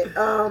and shit.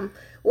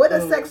 What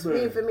does sex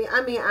mean for me?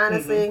 I mean,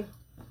 honestly,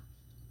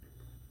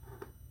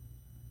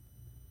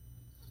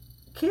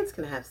 kids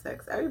can have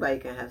sex. Everybody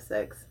can have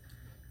sex.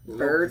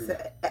 Birds.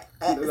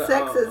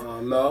 Sex is.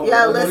 No.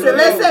 Yeah,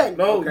 listen.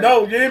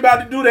 No, you ain't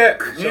about to do that.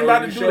 You ain't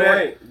about to do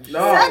that.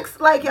 No. Sex,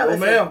 like, yo, listen.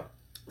 ma'am.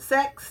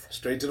 Sex.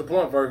 Straight to the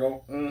point,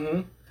 Virgo.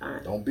 Mm-hmm.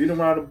 Fine. Don't beat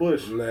around the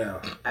bush. Now.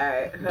 All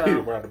right. Beat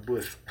around the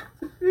bush.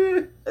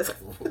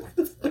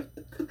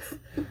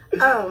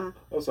 I'm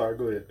sorry.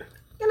 Go ahead.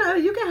 You know,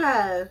 you can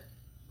have.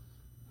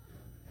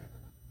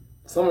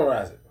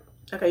 Summarize it.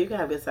 Okay, you can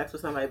have good sex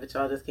with somebody, but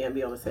y'all just can't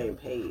be on the same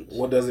page.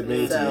 What does it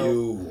mean to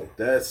you?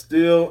 That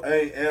still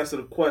ain't answer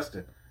the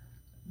question.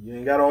 You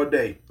ain't got all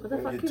day. What the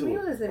fuck you mean?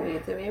 What does it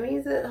mean to me? It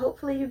means that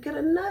hopefully you get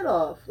a nut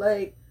off.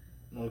 Like,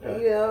 you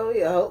know,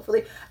 yeah,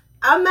 hopefully.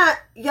 I'm not,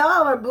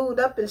 y'all are booed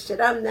up and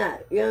shit. I'm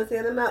not. You know what I'm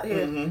saying? I'm out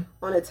here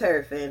on the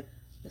turf and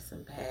there's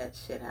some bad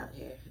shit out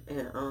here.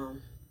 And,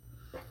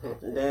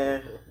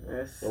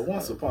 Well,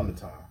 once upon a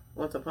time.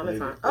 Once upon a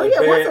time. Oh, yeah,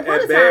 once upon a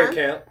time. Band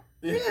camp.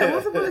 Yeah,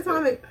 once upon a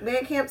time at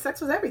band camp,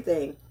 sex was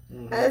everything.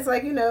 And it's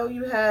like, you know,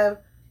 you can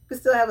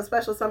still have a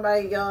special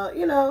somebody, y'all,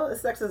 you know,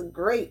 sex is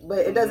great, but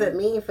it doesn't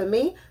mean, for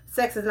me,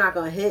 sex is not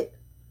going to hit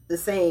the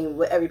same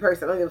with every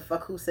person. I don't give a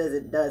fuck who says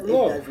it does.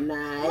 No. It does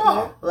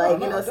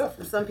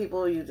not. Some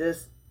people you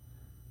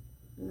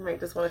might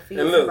just want to feed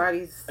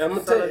somebody's son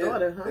or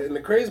daughter. Huh? And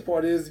the crazy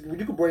part is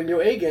you can bring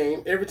your A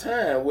game every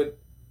time with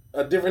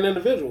a different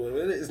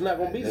individual. It's not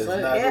going to be the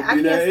same. Yeah,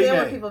 I can't stand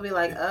when people be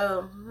like,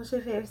 "Oh, what's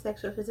your favorite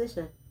sexual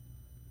position?"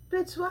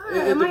 Bitch, why?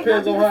 It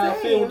depends on how I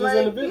feel with this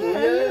individual.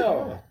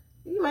 Yeah.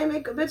 You might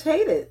make a bitch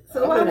hate it.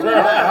 So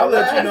I'll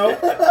let you know.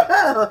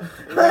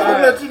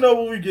 I'll let you know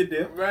when we get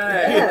there.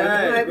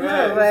 Right.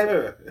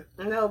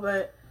 No,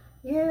 but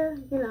yeah,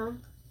 you know,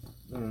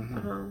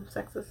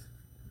 sex,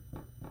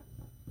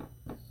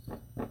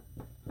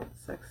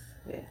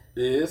 yeah.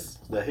 Is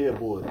the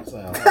headboard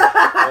sound.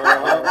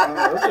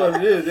 That's what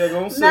it is. They're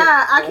gonna sit.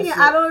 I can't.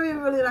 I don't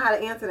even really know how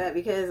to answer that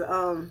because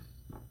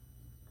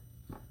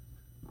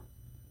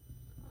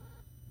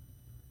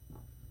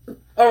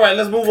All right,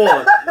 let's move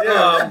on.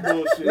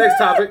 Next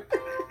topic.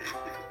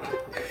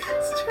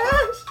 It's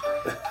trash.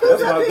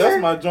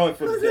 That's my joint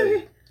for the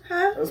day.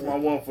 Huh? That's my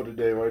one for the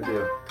day right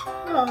there.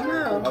 Oh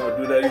no. I'm gonna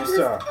do that each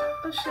time.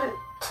 Oh shit.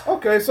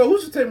 Okay, so who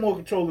should take more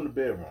control in the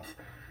bedroom?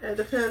 It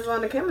depends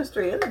on the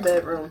chemistry in the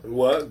bedroom.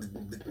 Well,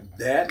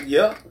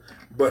 yeah.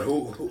 But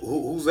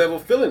who's ever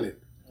feeling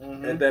it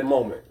at that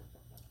moment?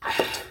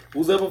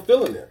 Who's ever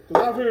feeling it?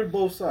 Because I've heard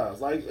both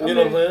sides. Like you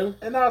know what I'm saying?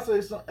 And I'll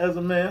say, as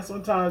a man,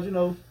 sometimes, you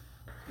know,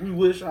 we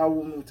wish our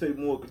woman would take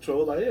more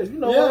control. Like, yeah, you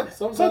know what?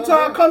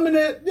 Sometimes coming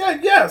in,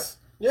 yes.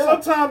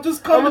 Sometimes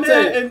just coming in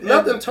and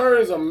nothing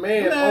turns a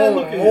man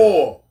on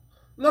more.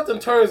 Nothing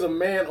turns a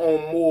man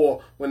on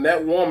more when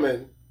that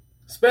woman,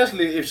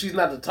 especially if she's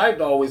not the type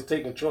to always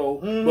take control,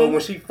 but when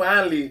she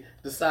finally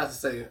decides to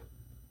say,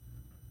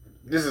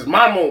 "This is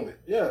my moment."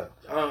 Yeah,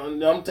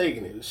 I'm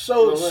taking it.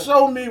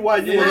 Show me why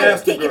you want to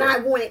ask the girl. I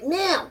want it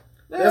now.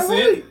 That's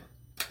it.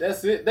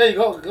 That's it. There you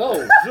go.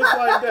 Just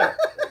like that.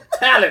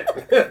 Talent.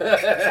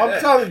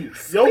 I'm telling you,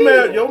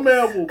 your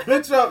man will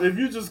bitch up if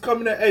you just come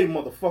in there, "Hey,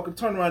 motherfucker,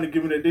 turn around and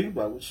give me that dick." Like,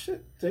 well,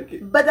 shit, take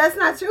it. But that's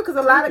not true because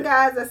a lot of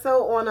guys are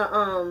so on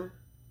a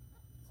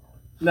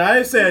Now I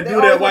ain't saying do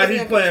that while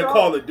he playing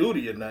Call of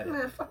Duty or nothing.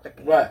 Man, fuck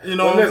that. Right. You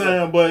know what I'm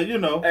saying? But you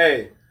know,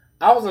 hey,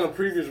 I was in a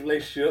previous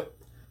relationship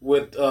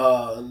with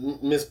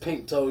Miss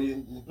Pink Toe,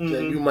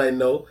 that you might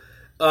know.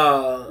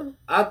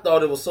 I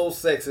thought it was so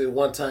sexy.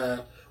 One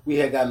time we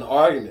had got in an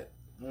argument.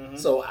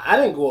 So I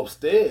didn't go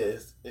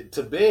upstairs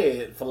to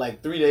bed for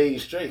like 3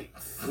 days straight,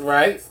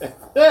 right?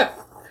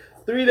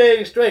 3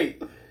 days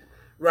straight,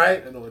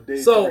 right? And on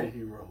day 3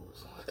 he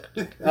rose.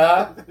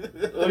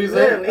 What you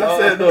saying? I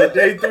said no,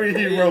 day 3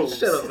 he rose.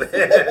 Shut up, man.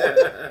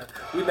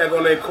 We're not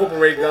gonna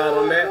incorporate God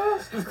on that.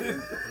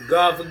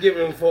 God forgive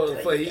him for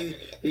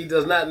he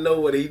does not know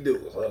what he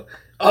do. So.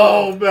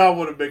 Oh man, I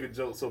want to make a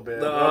joke so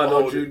bad. No,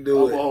 don't you do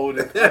it. I'm gonna hold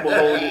it.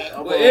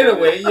 But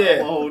anyway,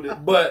 yeah. Hold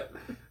it. But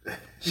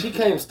she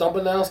came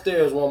stumbling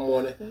downstairs one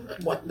morning.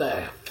 What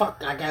the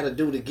fuck I gotta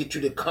do to get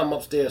you to come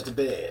upstairs to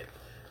bed?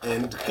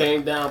 And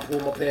came down,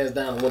 pulled my pants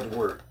down, and went to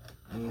work.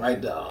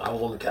 Right there. I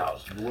was on the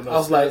couch. I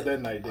was like,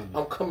 that night, didn't you?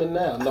 I'm coming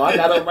now. No, I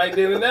got up right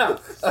then and now.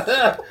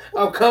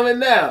 I'm coming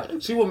now.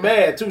 She was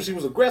mad too. She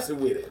was aggressive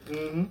with it.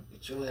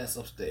 Get your ass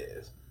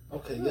upstairs.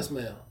 Okay, yes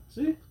ma'am.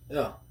 See?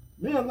 Yeah.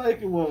 Men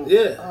like it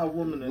when our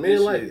women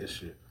men like this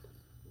shit.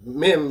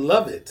 Men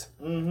love it.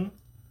 You know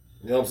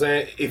what I'm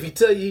saying? If he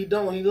tell you he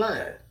don't, he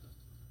lying.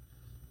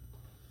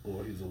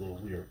 Or he's a little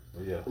weird.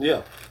 But yeah.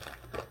 Yeah.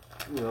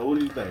 You know, what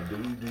do you think?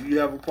 Do you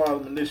have a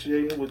problem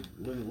initiating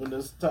when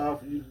it's time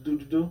for you to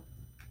do?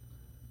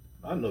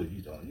 I know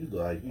you don't. You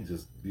you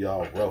just be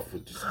all rough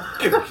with just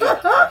give it.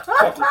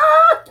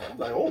 I'm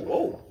like,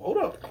 oh, hold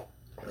up.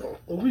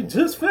 Well, we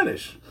just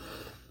finished.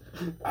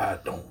 I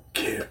don't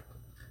care.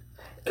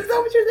 Is that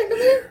what you think of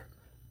me?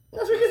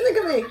 That's what you think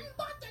of me.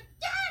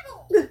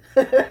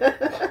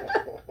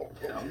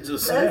 I'm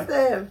just saying.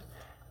 Listen,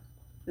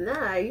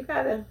 nah, you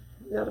gotta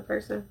know the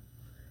person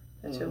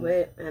that you're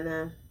with, and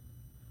I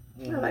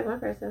like one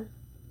person.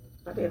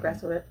 I'll be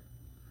aggressive with.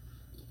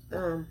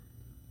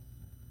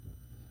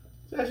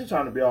 She's actually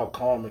trying to be all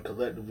calm and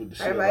collective with the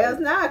shit. Everybody else,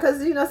 nah,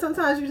 because you know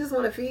sometimes you just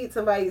want to feed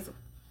somebody's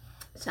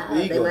child.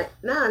 Ego. They might,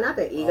 not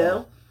their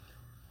ego.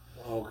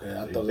 Okay,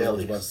 I thought I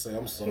was about to say.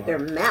 I'm sorry. Their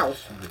mouth.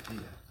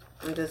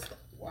 I'm just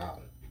wow.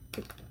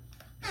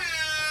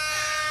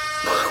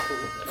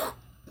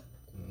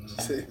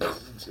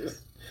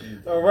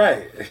 All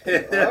right.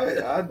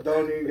 I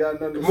don't even got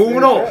nothing to say.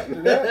 Moving on.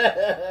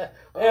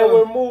 And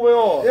we're moving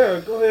on. Yeah,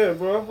 go ahead,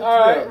 bro. What all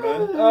right,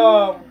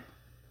 man.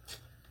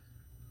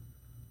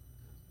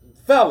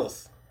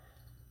 Fellas,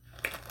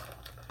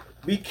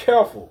 be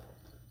careful.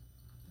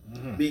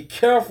 Be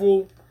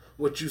careful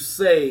what you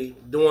say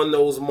during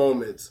those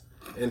moments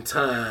in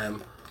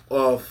time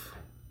of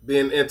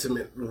being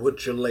intimate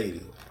with your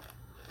lady.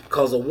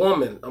 Because a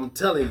woman, I'm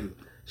telling you,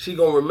 she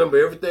going to remember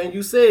everything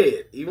you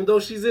said. Even though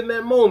she's in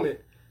that moment,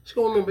 she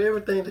going to remember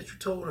everything that you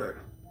told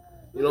her.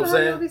 You know what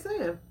I'm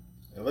saying?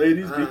 And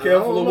ladies, be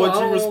careful of what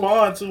you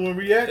respond to and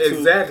react to.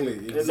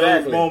 Exactly. In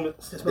those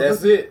moments.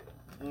 That's it.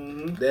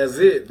 Mm-hmm. That's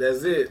it.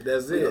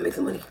 We gonna make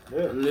some money.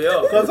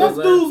 Yeah. Because us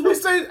dudes, we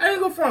say, I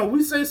ain't gonna front,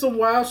 we say some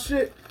wild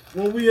shit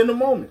when we in the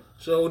moment.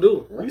 Sure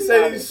do. We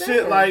say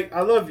shit like,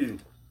 I love you.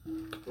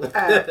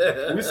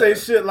 We say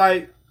shit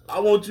like, I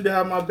want you to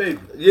have my baby.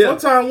 Yeah.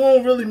 Sometimes we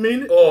don't really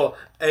mean it. Or,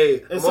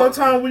 hey. And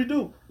sometimes we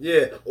do.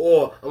 Yeah.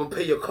 Or, I'm going to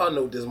pay your car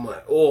note this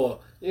month. Or,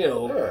 you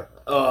know. Yeah.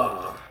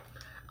 Oh,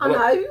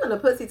 no, if you're going to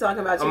pussy talking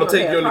about you, I'm going to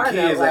take you and the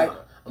kids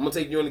out. I'm going to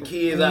take you and the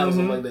kids out or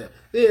something like that.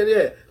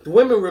 Yeah. The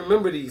women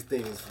remember these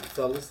things,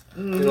 fellas.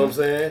 Mm-hmm. You know what I'm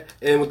saying?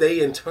 And they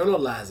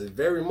internalize it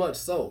very much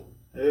so.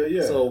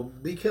 Yeah. So,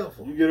 be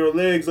careful. You get her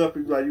legs up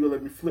and be like, you going to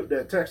let me flip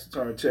that tax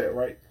return check,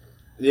 right?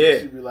 Yeah.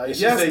 She'd be like,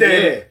 yes,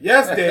 Daddy.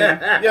 Yes,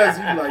 Daddy. Yes,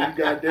 you be like,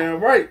 you goddamn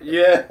right.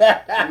 Yeah.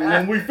 And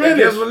when we finish.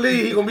 Guess what,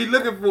 Lee? He gonna be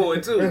looking for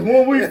it, too. And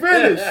when we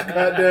finish,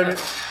 goddamn it.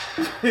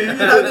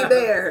 I'll be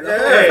there the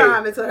whole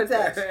time until her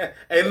tax.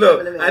 Hey,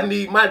 look, I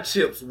need my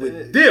chips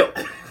with dip.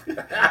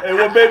 And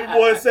what baby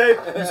boy say,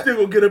 you still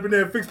gonna get up in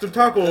there and fix the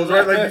tacos,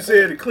 right? Like you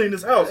said, and clean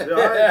this house. All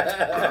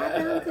right?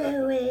 Don't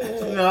do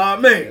it. Nah,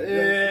 man.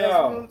 Yeah. That's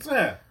what I'm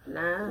saying.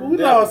 Nah.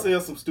 We all say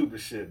some stupid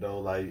shit, though,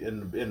 like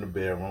in the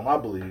bedroom. I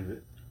believe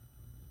it.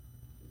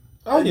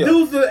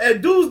 Dudes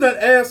done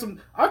asked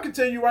some. I can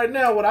tell you right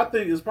now what I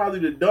think is probably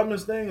the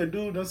dumbest thing a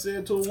dude done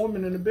said to a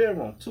woman in the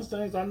bedroom. 2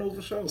 things I know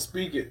for sure.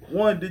 Speak it.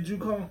 1, did you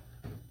come?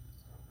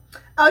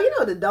 Oh, you know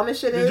what the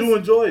dumbest shit is? Did you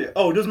enjoy it?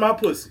 Oh, this is my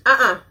pussy.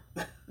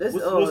 This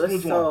which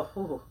is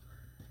one?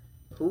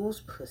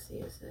 Whose pussy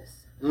is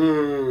this?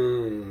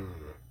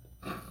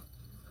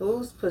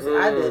 Whose pussy?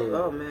 I did.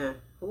 Oh man,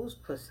 whose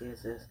pussy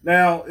is this?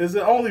 Now, is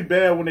it only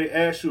bad when they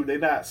ask you they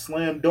not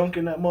slam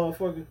dunking that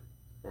motherfucker?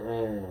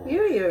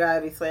 You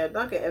gotta be slam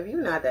dunking. If you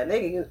not that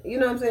nigga, you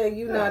know what I'm saying?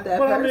 You not that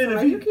person. I mean,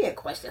 like, you can't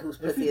question whose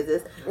pussy is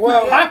this.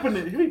 Well,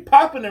 if he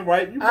popping it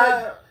right, you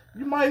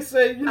might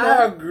say, you know.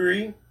 I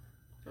agree.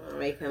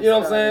 Make him, you know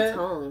what I'm saying?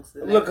 Tongues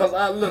look, cause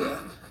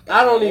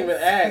I don't even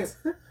ask.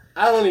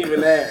 I don't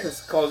even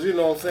ask, cause you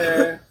know what I'm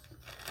saying.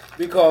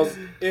 Because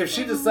if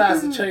she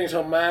decides to change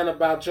her mind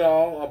about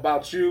y'all,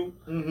 about you,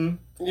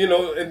 you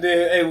know, and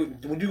then hey,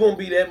 when you gonna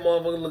be that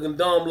motherfucker looking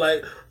dumb,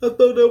 like I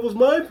thought that was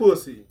my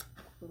pussy.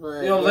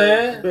 But, you know what I'm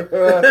saying? You feel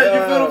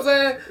what I'm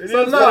saying?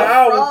 So no,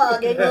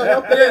 frog ain't gonna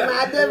open in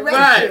my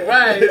direction.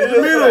 Right. In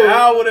the middle,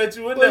 hour that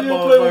you in that you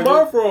play with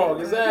my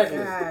frog, exactly.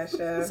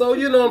 Gosh, so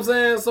you know what I'm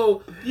saying?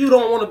 So you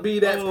don't want to be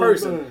that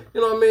person. Man. You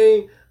know what I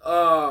mean?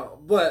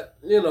 But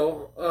you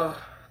know,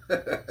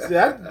 see,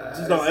 I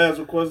just don't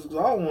answer questions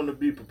because I don't want to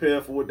be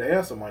prepared for what the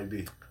answer might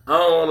be. I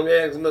don't want to be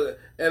asking,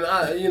 and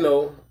I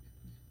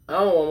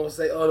don't want to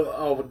say,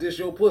 oh, but this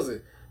your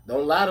pussy.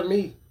 Don't lie to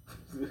me.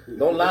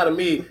 Don't lie to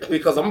me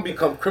because I'm gonna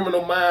become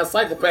criminal mind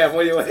psychopath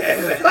when your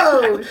ass.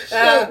 Oh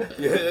shit!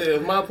 Yeah,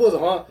 my pussy,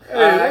 huh?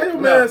 Hey, your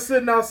man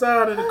sitting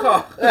outside in the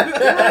car. Oh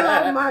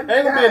my God! I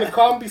ain't gonna be in the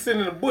car. I'm gonna be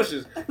sitting in the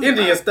bushes,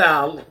 Indian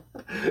style.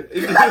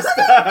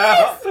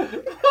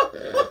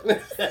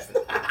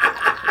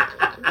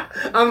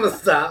 I'm gonna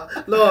stop.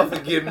 Lord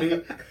forgive me.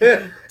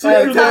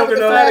 Took you long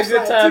enough. I had a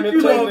good time in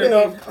long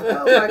enough.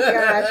 Oh my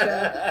gosh.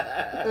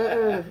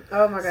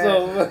 Oh my God. So,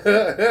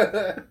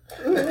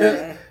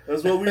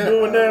 that's what we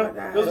doing now.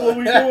 That's what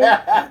we doing.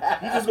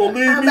 You just gonna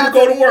leave me to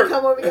go to work.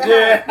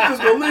 Yeah, you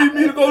just gonna leave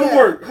me to go to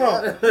work,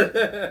 huh?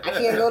 I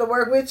can't go to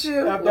work with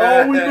you. After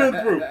all we've been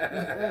through.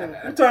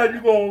 What time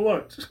you go on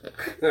lunch?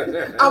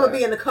 I'm gonna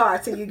be in the car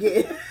till you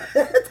get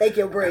take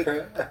your break. You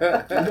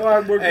know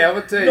I work. Hey, I'm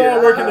gonna tell you.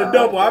 I'm working the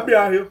double. I'll be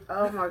out here.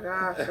 Oh my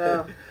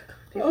gosh.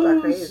 People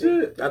are crazy.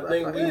 Shit. I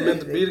think we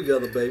meant to be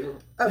together, baby.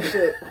 Oh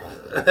shit.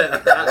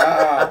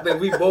 Wow. I think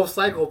we both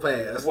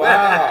psychopaths. Wow.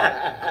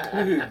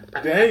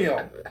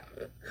 Damn.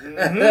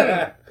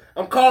 Mm-hmm.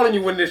 I'm calling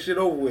you when this shit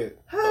over with.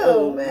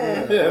 Oh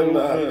man.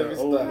 Let me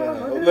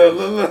stop.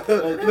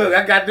 Look,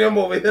 I got them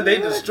over here. They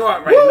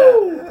distraught right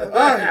now.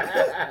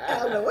 I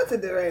don't know what to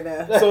do right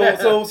now.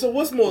 So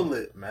what's more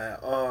lit, man?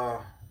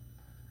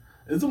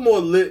 Is it more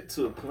lit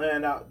to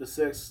plan out the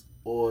sex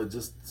or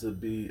just to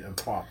be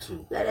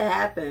impromptu? Let it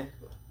happen.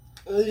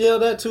 Yeah,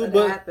 that too,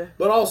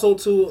 but also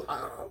too,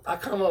 I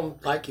kind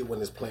of like it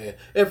when it's planned.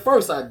 At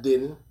first, I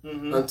didn't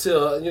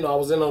until I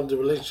was in the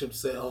relationship.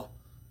 Said, "Oh,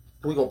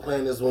 we gonna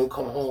plan this when we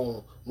come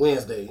home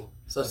Wednesday,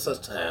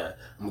 such time.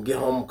 I'm gonna get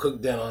home,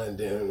 cook dinner, and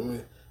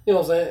then you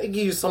know what I'm saying. It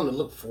gives you something to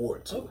look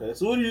forward to." Okay,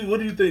 so what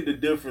do you think the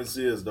difference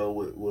is though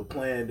with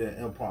planned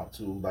and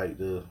impromptu? Like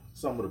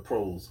some of the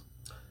pros.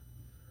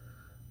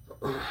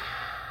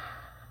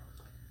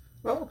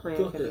 Role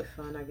playing can be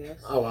fun, I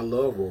guess. Oh, I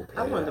love role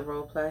playing. I want to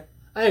role play.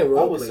 I ain't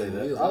role playing.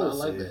 I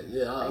like that.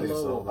 Yeah, I love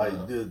so. role like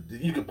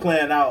you can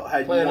plan out how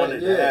you want it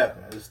to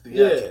happen. It's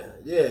theatrical.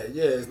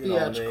 It's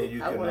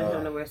theatrical. I wanted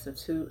him to wear some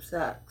tube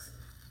socks.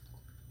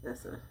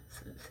 That's a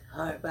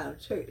hard about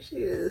church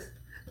shoes.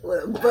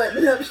 With a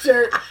button-up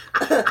shirt,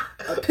 a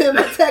pin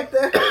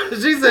protector.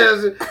 She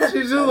says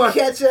she's doing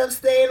ketchup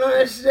stain on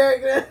her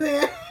shirt. You know what I'm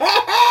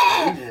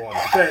saying? You want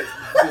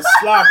just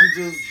sloppy,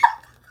 just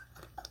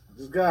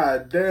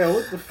god damn,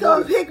 what the fuck?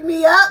 Come pick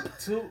me up.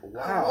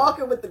 Wow. I'm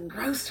walking with the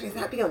groceries.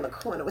 I be on the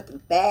corner with the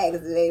bags,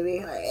 baby.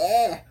 Like,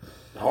 yeah.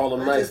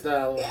 Harlem Night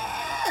style.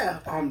 Yeah.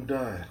 I'm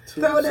done.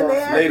 Throw it in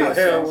there. Lady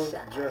Heroin.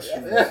 Dress shoes.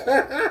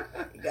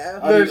 Go.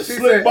 I need the She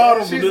slick said-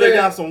 bottoms, she but they said-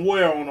 got some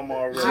wear on them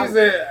already.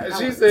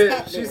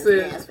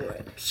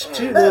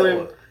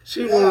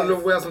 She wanted to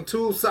wear some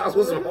tube socks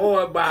with some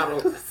hard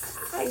bottoms.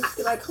 I used to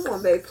be like, come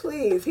on, babe,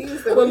 please. He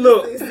used to, But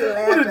look, he used to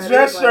laugh With a at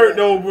dress me shirt like,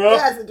 though, bro.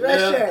 Yeah, it's a dress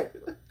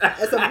shirt.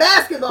 And some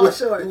basketball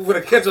shorts. with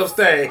a ketchup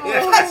stain.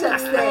 Ketchup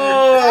stand.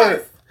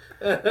 Lord.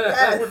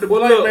 Yes. With the Well,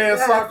 black look. man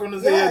sock on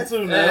his head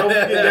too. Now don't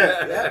forget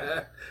that.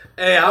 Yep.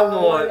 Hey, I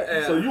want.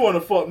 So you want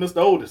to fuck Mr.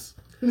 Otis?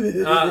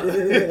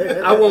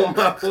 I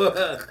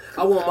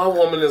want my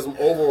woman in some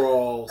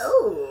overalls.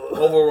 Ooh.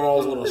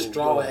 Overalls with a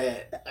straw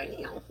hat.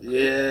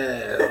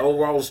 Yeah,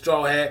 overall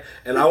straw hat,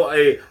 and I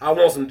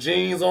want some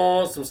jeans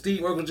on, some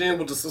Steve Urkel jeans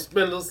with the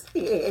suspenders.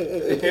 You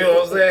know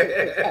what I'm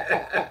saying?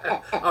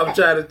 I'm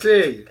trying to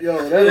tell you.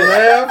 Yo, that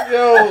laugh,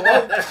 yo,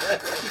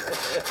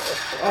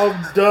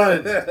 I'm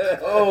done.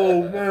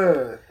 Oh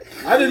man,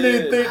 I didn't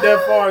even think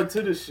that far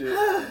into the shit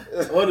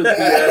or the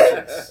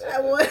theatrics. I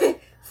want.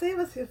 See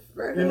what's your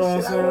first. You know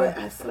what I'm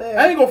saying? I swear.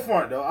 I ain't gonna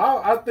front though.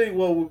 I think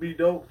what would be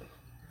dope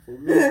for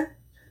me,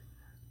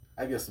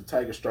 I get some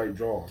tiger stripe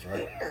drawers,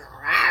 right?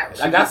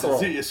 I got some.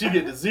 She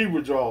get the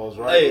zebra drawers,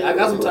 right? Hey, I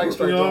got some tiger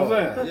stripe You know drawers.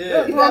 what I'm saying?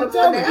 Yeah. You gotta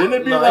tell me. Then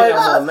it be No, I like,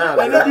 got some now.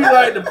 and it be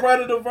like the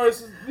predator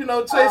versus, chasing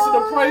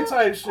the prey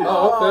type shit.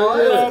 Oh,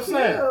 okay. You know what I'm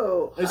saying?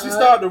 And she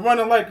started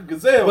running like a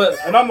gazelle,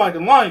 and I'm like a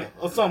lion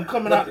or something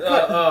coming out the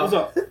cut. What's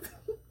up?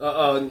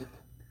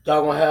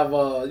 Y'all gonna have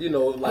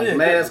like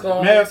mask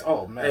on? Mask?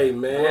 Oh man. Hey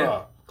man.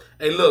 Bruh.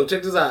 Hey, look,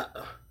 check this out.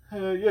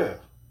 Hell yeah.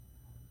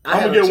 I I'm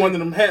had gonna a get one of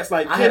them hats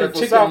like I had Kenny a from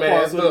chicken South Park,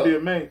 mask so it'll up. be a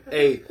man.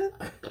 Hey,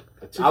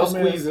 Chicken I was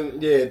mask.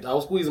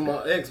 squeezing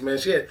my ex, man.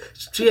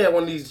 She had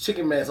one of these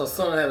chicken masks. Her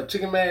son had a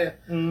chicken mask.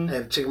 Had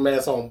a chicken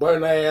mask on,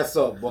 burn her ass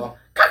up, boy.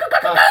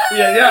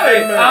 Yeah,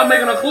 hey, man. I was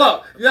making her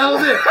cluck. You know what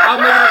I'm saying? I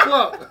was making her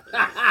cluck.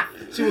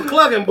 She was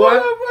clucking, boy.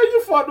 Boy,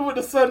 you fucked with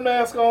the sun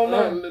mask on,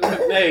 man.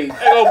 Hey,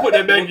 Hey, go put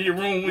that back in your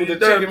room when with you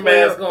the chicken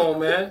mask on,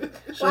 man.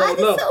 Why is Sure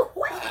it so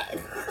wet?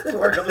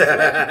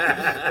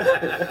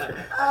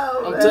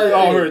 I'm telling you,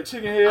 all her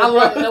chicken head. I'm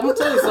gonna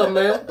tell you something,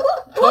 man.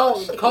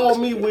 Call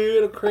me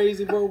weird or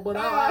crazy, bro, but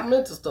I'm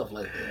into stuff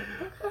like that.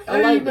 I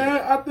Hey like man,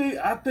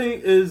 that. I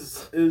think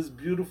is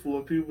beautiful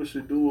and people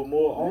should do it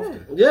more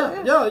often.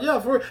 Yeah,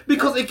 for real.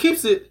 Because it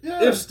keeps it Yeah.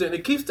 interesting.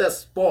 It keeps that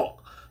spark.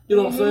 You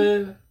know what I'm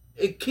saying?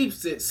 It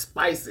keeps it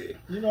spicy.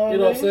 You know what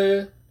I'm I mean?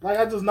 saying? Like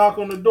I just knock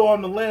on the door,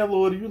 I'm the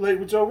landlord, and you late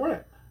with your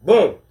rent.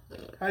 Boom,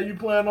 How you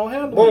plan on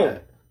handling boom,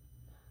 that?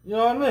 You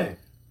know what I mean?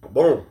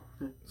 boom.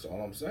 That's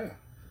all I'm saying.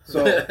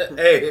 So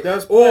Hey,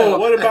 that's planned.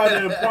 What about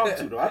the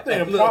impromptu though? I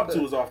think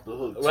impromptu is off the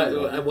hook too.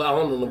 right, well, I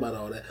don't know about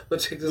all that, but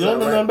check this You don't out.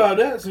 know Right? nothing about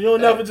that, so you'll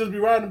never just be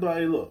riding and be like,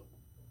 hey, look,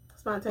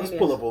 Spontaneous. let's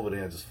pull up over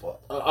there and just fuck.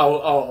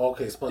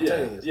 Okay,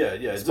 spontaneous. Yeah.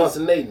 Just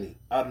Spontaneity.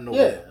 out of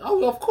nowhere.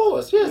 Yeah, of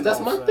course. Yes, You that's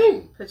know my what I'm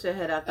saying? thing. Put your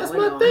head out the That's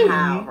window. my thing.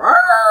 Howl.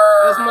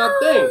 That's my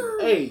thing.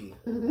 Hey,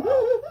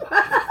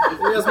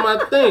 that's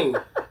my thing.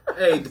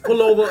 Hey,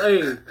 pull over.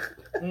 Hey,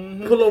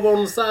 pull over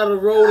on the side of the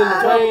road in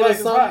the rain or Like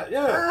it's hot. something.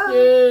 Yeah.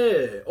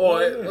 Yeah,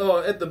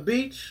 or at the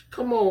beach.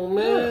 Come on,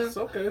 man. Yes,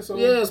 okay, so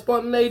Yeah,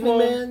 spontaneity, Well,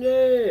 man.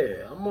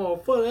 Yeah, I'm all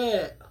for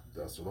that.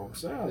 that's what I'm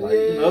saying. Like,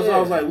 that's why I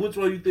was like, which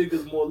one you think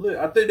is more lit?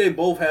 I think they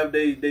both have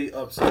they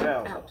ups and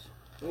downs. Ouch.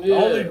 The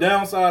only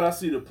downside I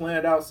see the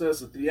planned out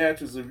sets of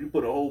theatrics if you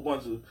put a whole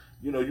bunch of,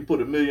 you put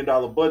 $1 million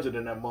budget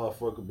in that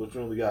motherfucker, but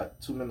you only got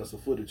 2 minutes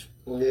of footage.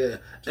 Yeah.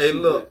 Hey,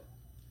 look.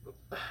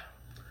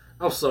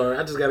 I'm sorry.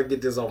 I just got to get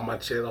this off my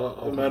chest.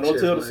 Off my Man, don't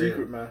chest, tell the man.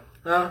 secret, man.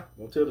 Huh?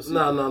 Don't tell the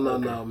secret.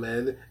 No,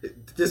 man.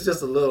 This is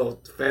just a little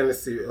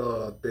fantasy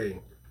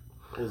thing.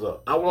 What's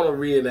up? I want to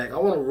reenact. I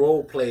want to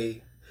role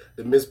play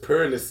the Miss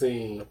Pearly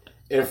scene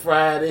in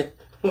Friday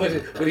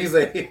when he's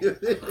a.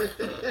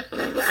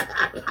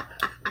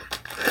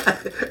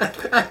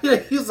 I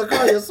used to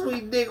call you a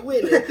sweet dick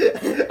Whitney.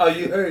 Oh,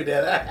 you heard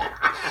that?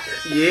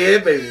 Yeah,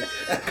 baby.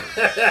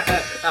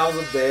 I was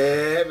a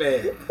bad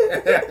man.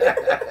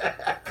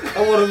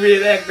 I want to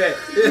reenact that.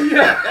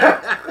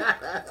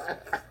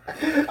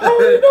 I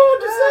don't even know what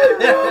to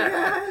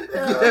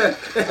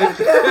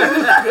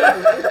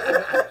say.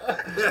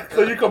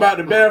 So you come out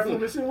the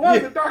bathroom and say, "Why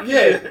is the doctor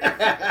here?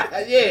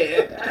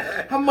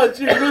 Yeah. How much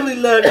you really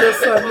love your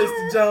son,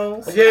 Mr.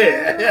 Jones?"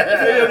 Yeah.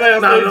 Say your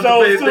last Not name enough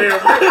Jones to too. pay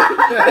his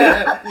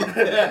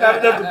Not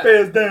enough to pay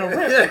his damn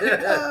rent.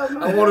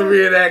 damn I want to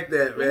reenact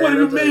that, man. What do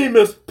you mean,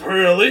 Miss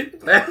Pearly?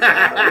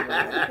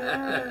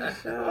 Gosh,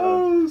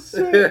 Oh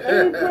shit!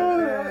 Hey,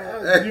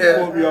 bro. You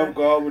caught me off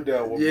guard with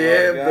that one.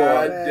 Yeah, bro. boy.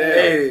 God damn.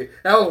 Hey,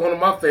 that was one of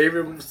my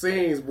favorite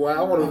scenes, boy.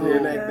 I want to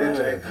reenact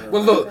that thing.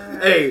 But look,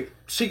 hey,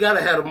 she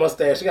gotta have a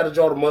mustache. She gotta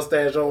draw the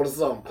mustache on or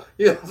something.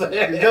 You know what I'm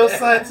saying? Your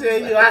son tell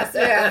you I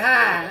said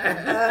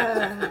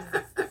hi.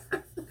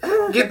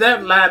 Get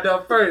that lined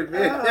up first,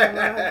 man. Oh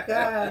my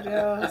God,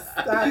 yo.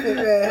 Stop it,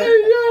 man.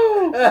 Hey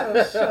yo! Oh,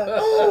 shucks.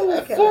 Oh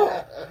I cannot.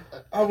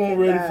 fuck! I wasn't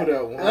ready for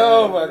that one.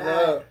 Oh my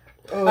God.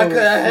 Oh, I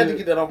had to shit.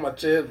 get that off my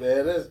chest,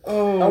 man.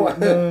 Oh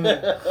man.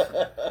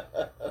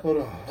 Hold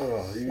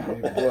on. You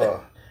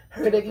bro.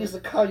 Heard they used to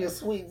call you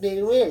Sweet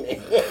Big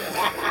Willie.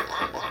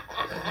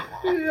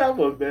 Yeah, I'm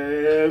a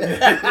bad.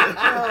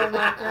 Oh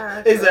my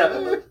God. He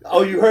said,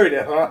 "Oh, you heard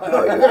it, huh?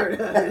 Oh, you heard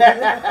it.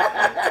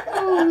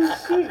 Oh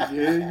shit!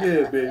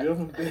 Yeah, baby.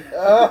 I'm a bad.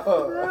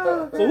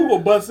 Oh. So who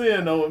gonna bust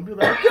in though and be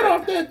like, "Get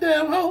off that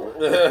damn hoe"?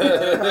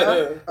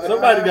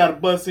 Somebody got to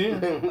bust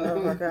in. Oh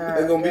my God.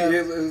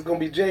 It's gonna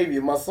be JV,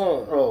 my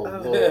son. Oh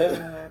Lord.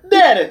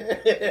 Daddy.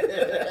 What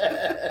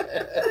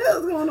the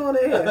hell's going on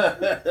in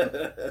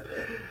here?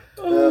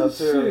 Oh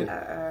shit.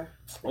 Yeah.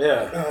 All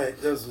right,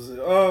 this was it.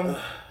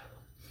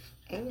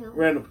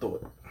 Random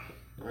thought.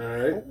 All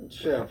right.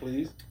 Share,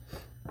 please.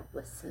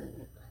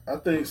 Listen. I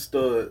think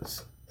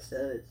studs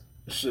Studs.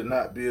 should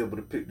not be able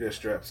to pick their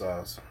strap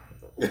size.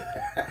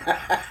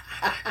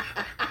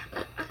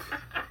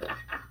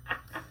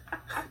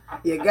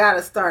 You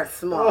gotta start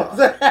small.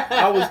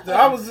 I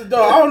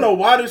don't know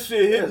why this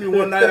shit hit me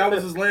one night. I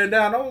was just laying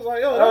down. I was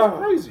like, yo, that's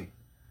crazy.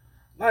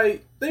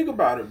 Like, think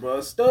about it, bro.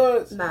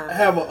 Studs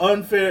have an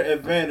unfair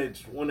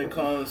advantage when it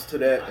comes to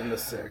that in the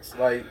sex.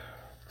 Like,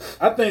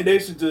 I think they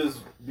should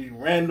just be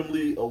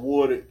randomly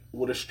awarded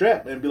with a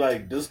strap and be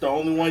like, this is the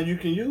only one you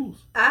can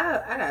use.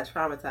 I got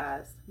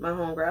traumatized. My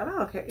homegirl, I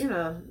don't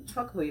care,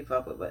 fuck who you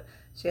fuck with, but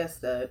she has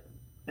stud.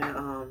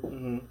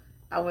 And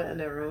I went in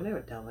their room. They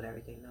were done with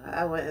everything.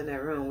 I went in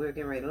their room. We were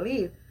getting ready to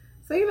leave.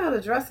 So,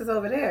 the dress is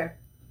over there.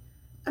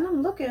 And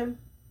I'm looking.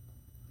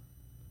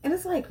 And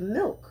it's like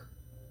milk.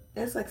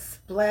 And it's like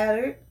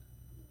splattered.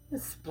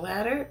 It's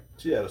splattered.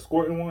 She had a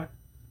squirting one.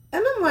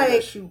 And I'm like,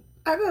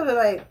 I go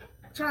to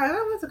try it.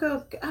 I went to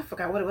go, I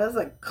forgot what it was.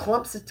 Like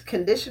clumps of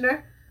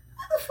conditioner.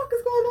 What the fuck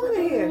is going on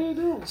in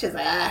here? She's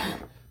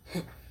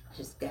like,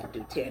 just gotta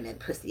do tearing that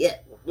pussy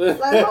up.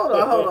 Like, hold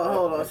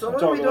on. So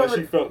what are we doing? Like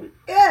she felt it.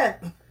 Yeah.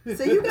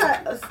 So you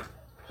got a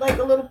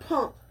little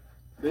pump.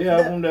 They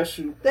have them that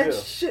shoot.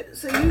 Shit.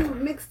 So you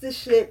mix this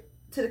shit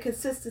to the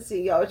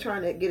consistency. Y'all are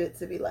trying to get it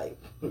to be like.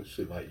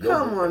 Shit like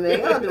come on, man.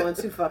 Y'all doing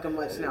too fucking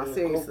much now.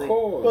 Seriously.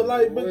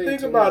 But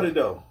think about it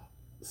though.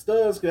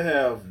 Studs can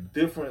have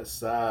different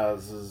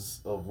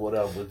sizes of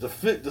whatever to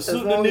fit the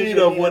suit the need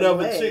of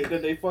whatever chick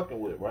that they fucking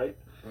with, right?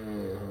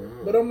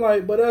 Mm-hmm. But I'm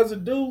like, as a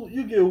dude,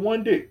 you get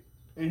one dick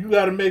and you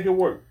got to make it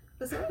work.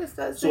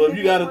 So if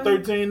you got a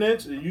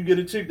 13-inch and you get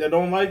a chick that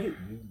don't like it,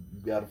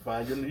 you got to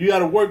find you got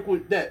to work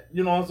with that.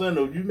 You know what I'm saying?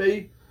 Though you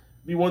may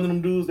be one of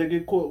them dudes that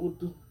get caught with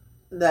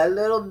the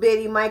little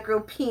bitty micro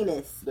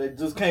penis. They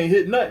just can't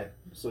hit nothing.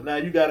 So now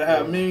you got to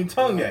have mean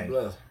tongue game.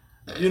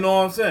 You know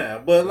what I'm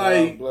saying? But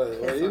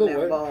either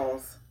way.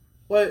 Balls.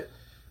 But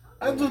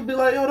I just be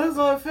like, yo, that's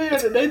unfair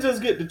that they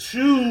just get to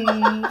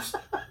choose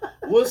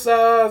what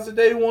size that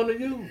they want to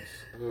use.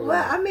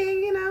 Well, I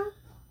mean,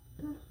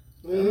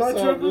 it's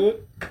all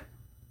good.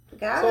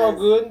 Guys, it's all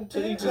good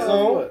to each his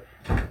own.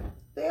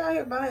 They out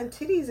here buying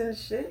titties and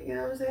shit. You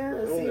know what I'm saying?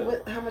 Let's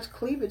see how much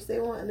cleavage they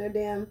want in their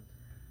damn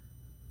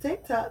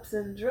tank tops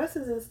and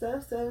dresses and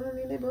stuff. So I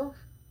mean, they both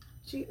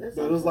cheating.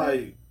 But it was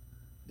like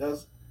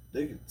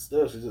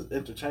studs should just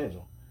interchange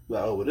them.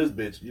 Like, oh, well, this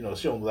bitch,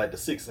 she only like the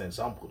 6-inch,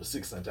 so I'm gonna put the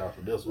 6-inch out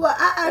for this one. Well,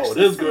 I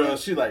actually this girl,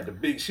 she like the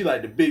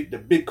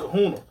big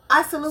kahuna.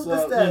 I salute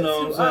the studs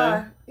who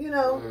are,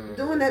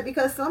 doing that,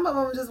 because some of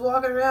them just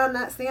walking around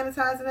not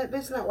sanitizing that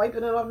bitch, not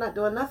wiping it off, not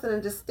doing nothing,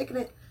 and just sticking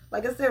it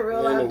like it's their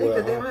real life dick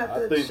that they don't have to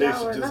shower. I think they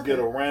should just get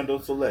a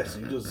random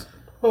selection. You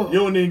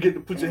don't even get to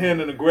put your hand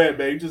in the grab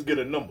bag. You just get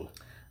a number.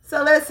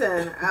 So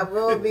listen, I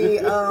will be.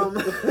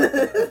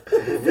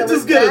 You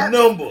just get a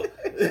number.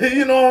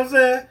 You know what I'm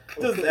saying?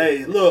 Just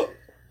hey, look.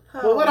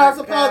 But what I'm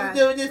supposed to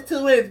do with this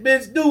 2-inch,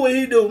 bitch? Do what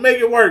he do. Make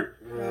it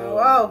work.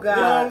 Oh God.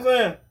 You know what I'm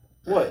saying?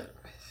 What?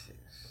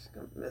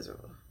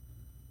 Miserable.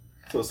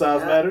 So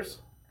size matters.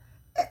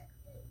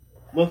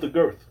 Length of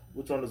girth.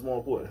 Which one is more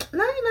important?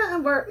 No,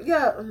 you're not.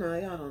 Y'all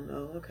don't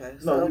know. Okay.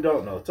 No, we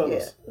don't know. Tell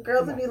us.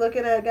 Girls will be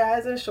looking at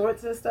guys in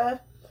shorts and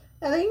stuff,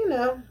 and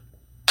then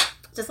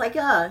just like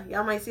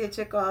y'all might see a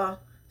chick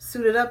all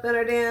suited up in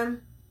her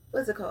damn,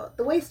 what's it called?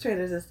 The waist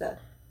trainers and stuff.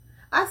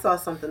 I saw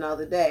something the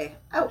other day.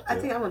 I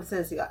think I want to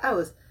send it to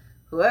y'all.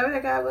 Whoever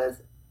that guy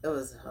was,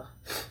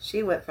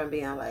 she went from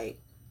being like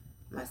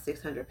my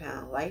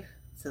 600-pound wife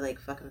to like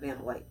fucking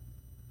Vanna White.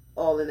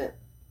 All in that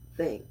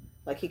thing.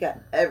 Like he got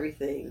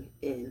everything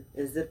in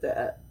and zipped her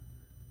up.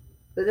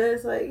 But then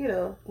it's like,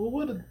 Well,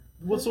 where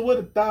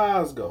the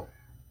thighs go?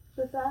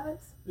 The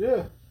thighs?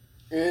 Yeah.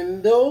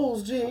 In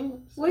those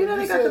jeans. Well,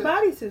 they got the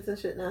bodysuits and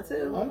shit now,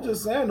 too. I'm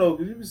just saying, though,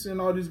 because you be seeing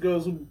all these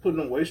girls who be putting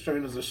them waist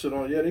trainers and shit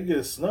on. Yeah, they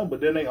get slim,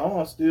 but then they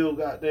arms still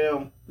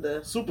goddamn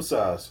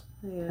supersized.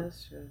 Yeah,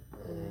 that's true.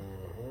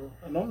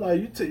 Mm-hmm. And I'm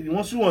like,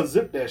 once you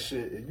unzip that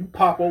shit and you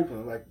pop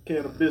open like a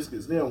can of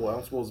biscuits, then what?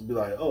 I'm supposed to be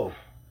like, oh,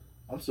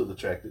 I'm still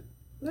attracted.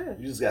 Yeah.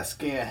 You just got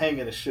skin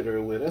hanging and shit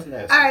everywhere. That's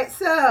nasty. All right,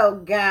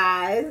 so,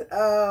 guys,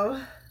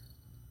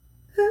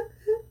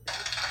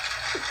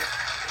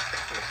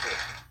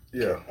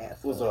 yeah.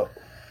 What's up?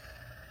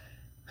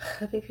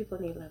 I think people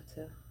need love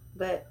too,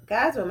 but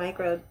guys with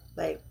micro,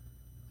 like,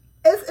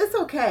 it's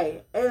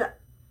okay, and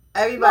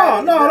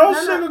everybody. No, don't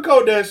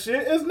sugarcoat that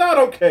shit. It's not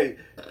okay.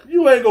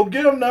 You ain't gonna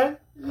get them nothing.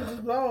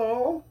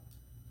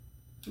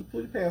 You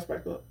pull your pants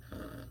back up.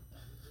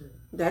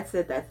 That's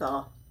it. That's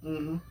all.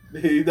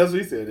 Mm-hmm. That's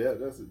what he said. Yeah,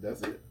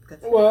 that's it.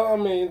 Well, I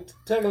mean,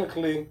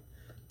 technically,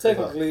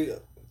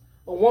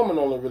 a woman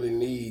only really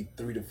need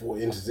 3 to 4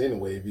 inches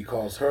anyway,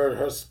 because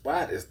her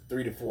spot is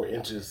 3 to 4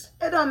 inches.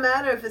 It don't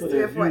matter if it's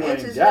 3 or 4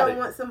 inches. You don't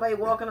want somebody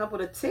walking up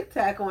with a Tic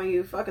Tac on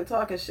you, fucking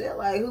talking shit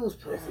like, whose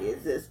pussy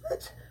is this?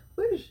 Bitch,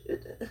 where's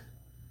shit?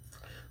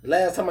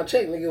 Last time I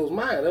checked, nigga, it was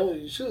mine. That was,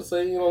 you should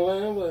say, you know what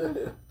I'm saying?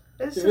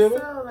 But it's just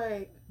so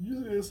like.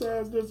 Usually the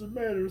size doesn't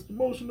matter. It's the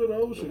motion of the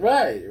ocean.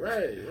 Right.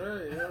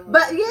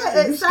 But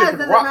yeah, size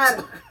doesn't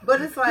matter.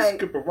 But it's like.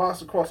 Skipping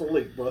rocks across a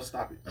lake, bro.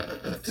 Stop it.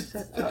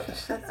 Shut up.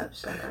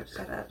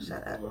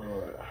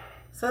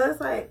 So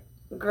it's like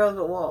girls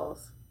with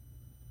walls.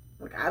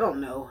 Like, I don't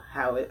know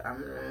how it. I got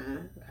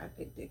a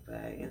big dick, but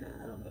I don't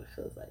know what it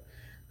feels like.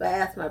 But I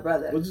asked my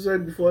brother. What'd you say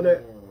before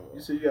that? You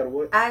said you got a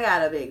what? I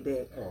got a big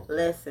dick. Oh.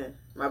 Listen,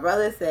 my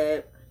brother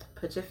said,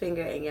 put your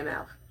finger in your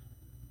mouth.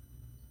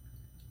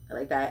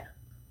 Like that.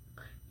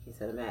 He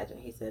said, imagine.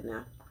 He said,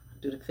 now,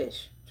 do the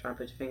fish. Try and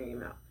put your finger in your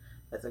mouth.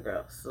 That's a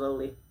girl.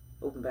 Slowly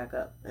open back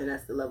up. And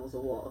that's the levels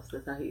of walls.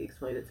 That's how he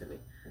explained it to me.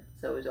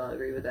 So would y'all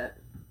agree with that?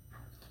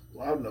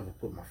 Well, I've never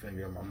put my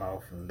finger in my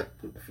mouth and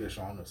put the fish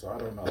on it, so I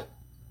don't know.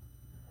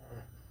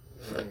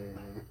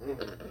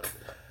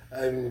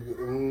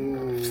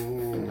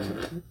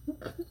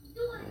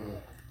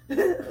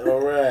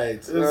 All right.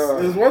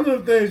 It's one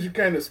of the things you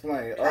can't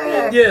explain.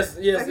 Yes,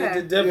 okay.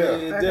 It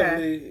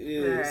definitely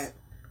is. Right.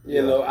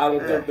 You know, I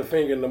don't think the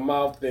finger in the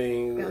mouth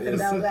thing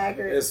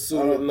is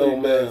super. No,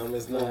 ma'am,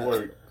 it's not.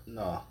 Work.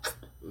 No.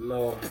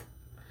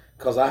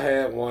 Because I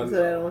had one. So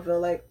that don't feel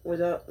like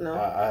without no.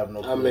 I have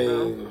no clue. I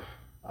mean,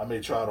 I may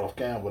try it off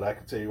camera, but I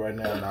can tell you right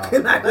now.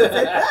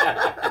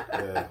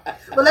 Yeah.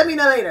 But let me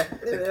know later.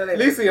 At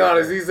least he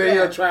honest. He said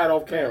he'll try it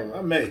off camera.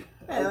 I may.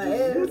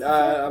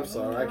 I'm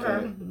sorry, I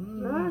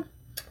can't.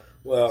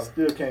 Well,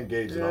 still can't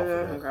gauge it off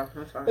of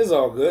that. It's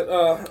all good.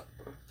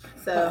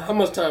 So how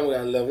much time we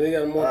got left? We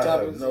got more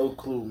topics? No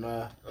clue,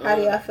 man. How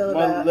do y'all feel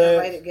about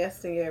invited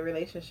guests in your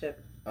relationship?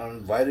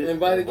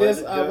 Invited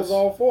guests. I was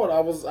all for it.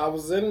 I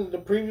was in the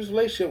previous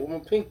relationship with my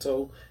pink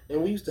toe,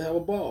 and we used to have a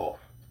ball.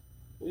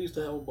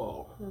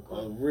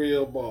 A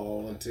real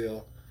ball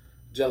until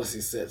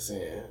jealousy sets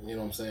in. You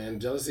know what I'm saying?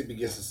 Jealousy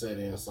begins to set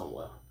in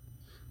somewhere.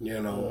 You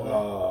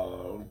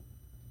know,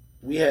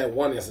 we had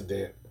one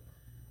incident,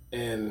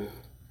 and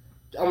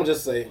I'm gonna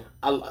just say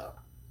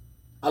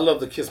I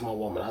love to kiss my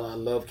woman. I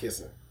love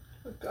kissing.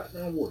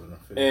 Goddamn water.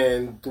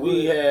 And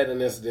we had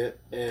an incident,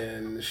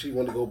 and she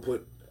wanted to go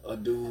put a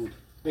dude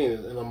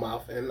penis in her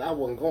mouth, and I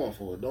wasn't going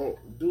for it.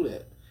 Don't do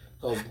that,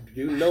 because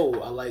you know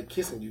I like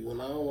kissing you,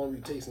 and I don't want to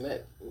be tasting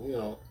that. You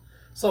know,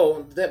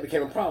 so that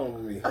became a problem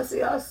with me. Oh, so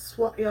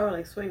y'all were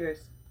like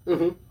swingers.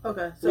 Mm-hmm.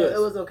 Okay, so it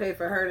was okay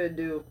for her to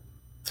do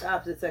the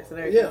opposite sex and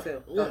everything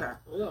too. Okay.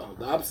 Yeah,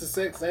 the opposite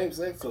sex, same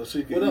sex. So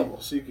she could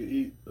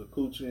eat a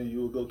coochie, and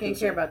you would go. Can't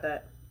care about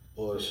that.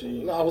 Or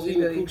she? No, I was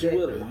eating coochie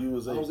with her.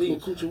 I was eating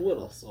coochie with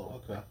her.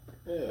 So okay.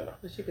 Yeah.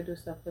 But she could do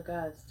stuff for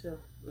guys too.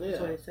 Yeah. That's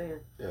what he's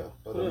saying. Yeah,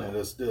 but I mean,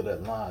 there's still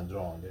that line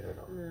drawn there,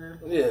 though.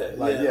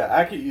 Yeah.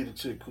 I can eat a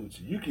chick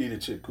coochie. You can eat a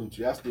chick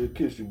coochie. I still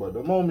kiss you, but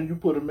the moment you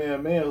put a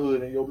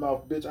manhood in your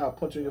mouth, bitch, I'll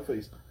punch you in your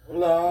face. No,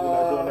 you're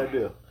not doing that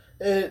deal.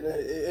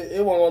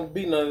 It won't want to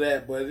be none of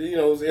that, but you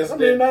know, I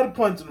mean, not a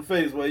punch in the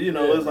face, but you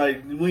know, it's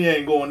like we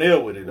ain't going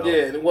there with it, though.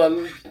 Yeah,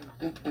 well,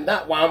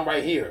 not while I'm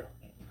right here.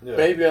 Yeah.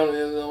 Maybe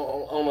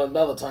on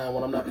another time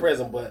when I'm not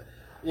present, but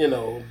you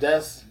know,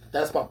 that's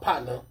my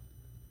partner.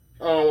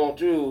 I don't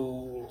want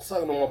you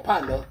sucking on my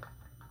partner,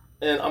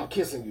 and I'm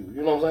kissing you.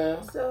 You know what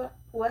I'm saying? So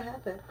what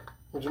happened?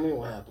 What you mean?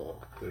 What happened?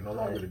 They're no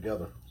longer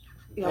together.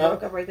 Y'all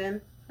broke up right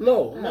then?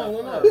 No.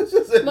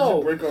 No,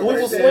 we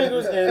were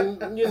swingers,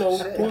 and you know,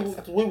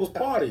 we was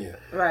partying.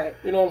 Right.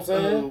 You know what I'm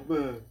saying?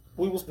 Oh,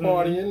 we was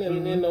partying,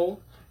 and you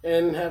know,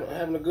 and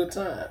having a good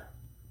time.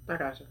 I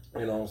got you.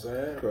 You know what I'm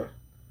saying? Okay.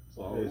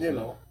 So you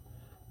know,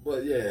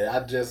 but yeah, I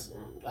just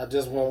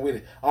went with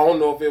it. I don't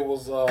know if it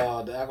was the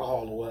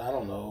alcohol or what. I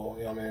don't know.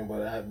 You know what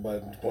I mean?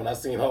 But when I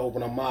seen her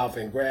open her mouth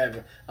and grab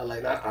it, I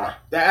like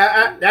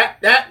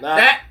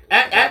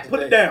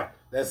put it down.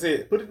 That's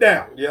it. Put it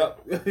down.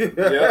 Yep.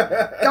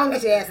 Don't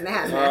get your ass in the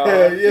house.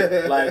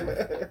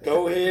 Like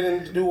go ahead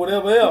and do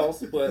whatever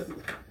else, but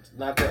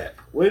not that.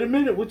 Wait a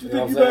minute. What you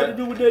think you got to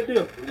do with that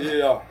deal?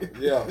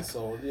 Yeah.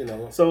 So you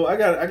know. So I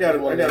got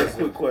a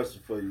quick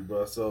question for you,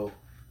 bro. So.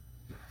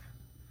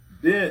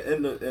 Then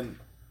in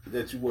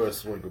that you were a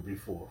swinger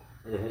before,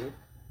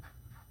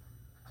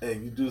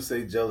 and you do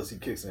say jealousy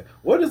kicks in.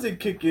 Where does it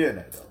kick in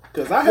at though?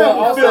 Because I have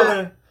a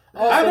feeling.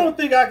 I don't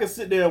think I can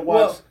sit there and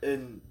watch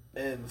and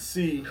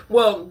see.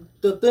 Well,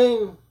 the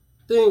thing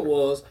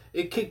was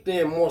it kicked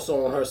in more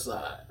so on her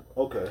side.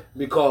 Okay.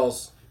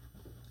 Because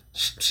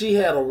she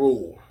had a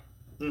rule.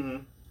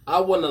 Mm-hmm. I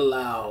wasn't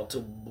allowed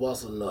to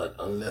bust a nut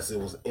unless it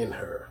was in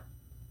her.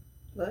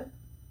 What?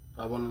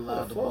 I wasn't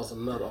allowed to bust a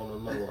nut on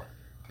another.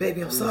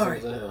 Baby, I'm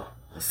sorry.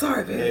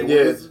 Sorry, baby.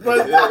 Yes,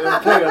 but they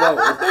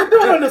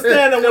don't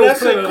understand that when that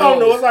shit come,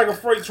 though, it's like a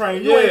freight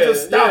train. You ain't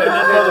just stopping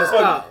that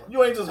motherfucker.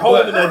 You ain't just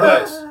holding that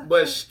bitch.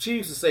 But she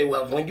used to say,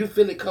 well, when you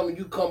feel it coming,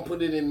 you come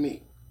put it in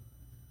me.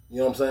 You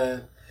know what I'm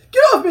saying?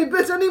 Get off me,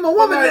 bitch. I need my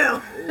woman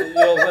now. You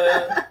know what I'm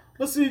saying?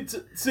 But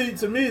see,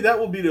 to me, that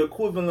would be the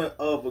equivalent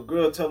of a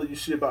girl telling you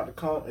shit about the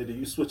car and then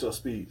you switch her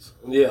speeds.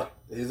 Yeah,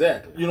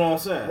 exactly. You know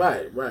what I'm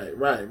saying?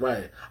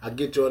 Right. I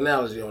get your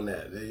analogy on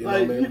that. You know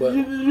like, what I mean?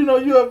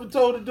 But you ever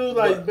told the dude,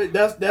 like, but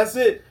that's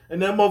it,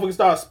 and that motherfucker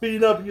start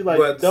speeding up and you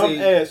like, dumb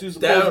ass, you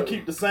supposed to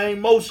keep the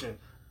same motion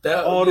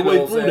all the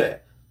way through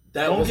that.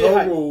 That was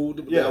her rule.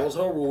 Yeah. That was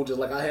her rule, just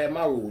like I had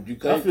my rule. You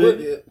can't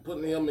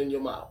put him in your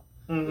mouth.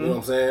 Mm-hmm. You know what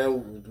I'm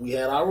saying? We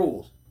had our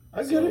rules.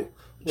 I get it.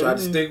 Tried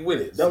to stick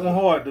with it. That one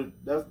hard.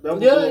 That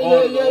was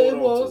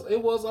It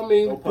was. I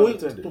mean,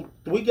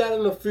 we got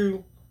in a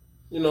few,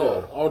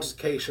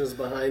 altercations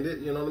behind it.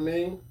 You know what I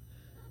mean?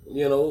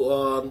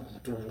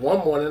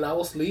 One morning I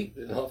was asleep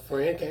and her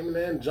friend came in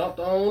there and jumped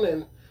on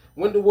and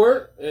went to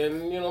work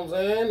and you know what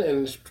I'm saying,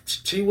 and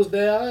she was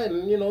there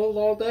and it was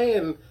all day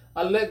and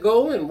I let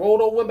go and rolled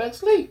over, went back to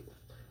sleep.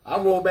 I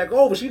rolled back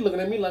over. She looking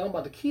at me like I'm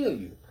about to kill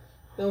you.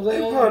 You know what I'm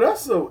saying? Hey, bro,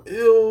 that's so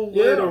ill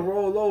way to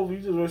roll over.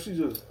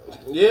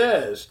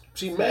 Yeah,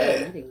 she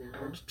mad.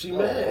 She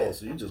mad.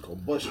 So you just gonna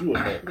bust you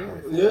in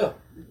that.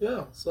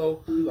 Yeah.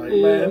 So like,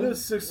 man, it's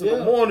 6 in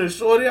the morning,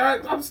 shorty.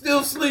 I'm still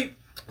asleep.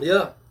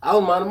 Yeah, I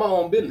was minding my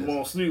own business. You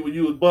won't sleep when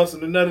you was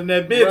busting a nut in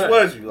that bitch,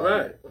 was you?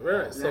 Like,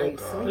 right. So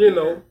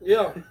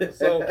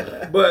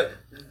So, but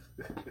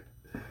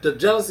the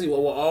jealousy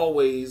will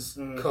always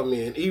come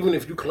in, even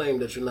if you claim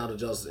that you're not a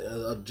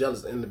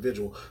jealous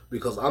individual.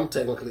 Because I'm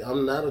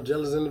not a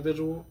jealous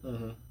individual.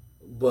 Mm-hmm.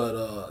 But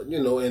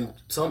in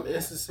some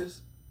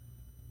instances,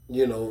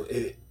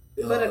 it.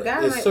 But a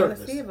guy might want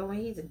to see it, but when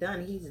he's done,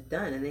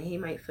 and then he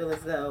might feel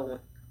as though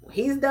when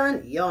he's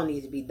done, y'all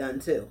need to be done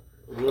too.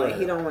 Right. Like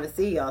he don't want to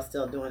see y'all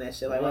still doing that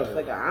shit. Like,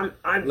 motherfucker,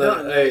 I'm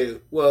done. Hey,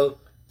 well,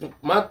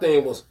 my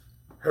thing was,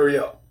 hurry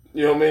up.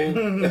 You know what I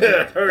mean?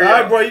 Hurry up. All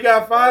right, bro, you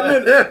got 5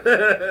 minutes.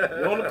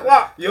 You're on the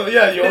clock. You're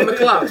on the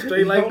clock,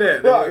 straight like that.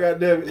 Clock,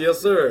 goddamn it. Yes,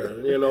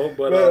 sir.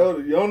 But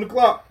you're on the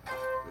clock.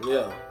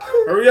 Yeah.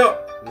 Hurry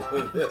up.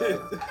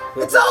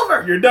 It's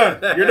over. You're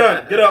done. Get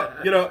up.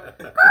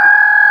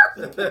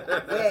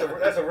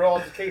 That's a raw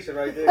altercation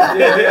right there.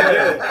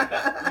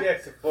 Yeah. You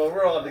asked for a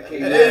raw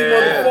altercation.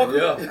 Yeah.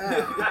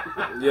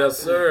 Yes,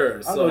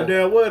 sir. I know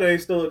damn well they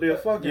ain't still there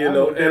fucking. And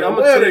I'm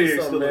gonna tell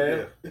you something,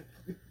 man.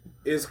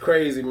 It's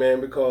crazy, man,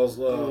 because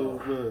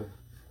a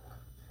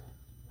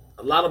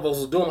lot of us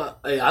was doing.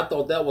 I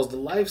thought that was the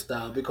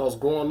lifestyle because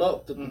growing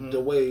up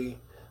the way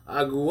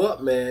I grew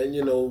up, man, me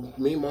and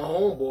my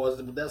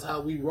homeboys, that's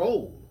how we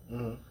rolled.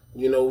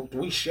 Mm-hmm.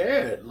 We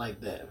shared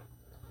like that.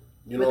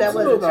 But that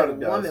wasn't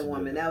your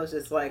woman. That was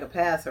just like a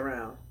pass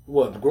around.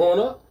 What, growing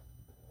up?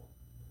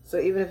 So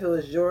even if it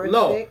was your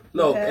chick?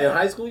 No. In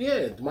high school,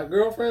 yeah. My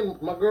girlfriend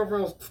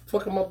was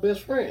fucking my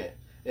best friend.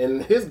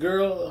 And his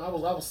girl, I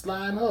was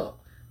sliding her.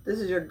 This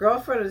is your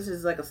girlfriend or this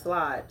is like a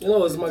slide?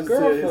 It's my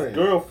girlfriend. His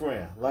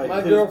girlfriend. Like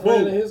my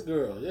girlfriend and his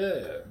girl,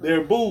 yeah.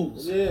 They're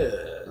boos. Yeah.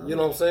 You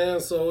know what I'm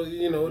saying? So,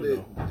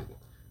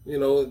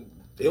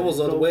 it was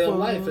a way of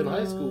life in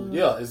high school.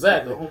 Yeah,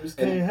 exactly.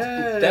 And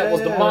that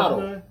was the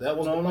motto. That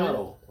was the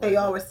motto. And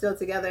y'all were still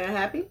together and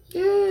happy?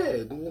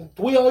 Yeah.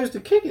 We all used to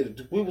kick it.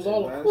 We was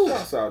all cool.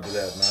 Shouts out to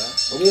that, man.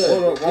 Yeah.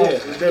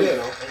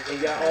 And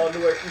y'all all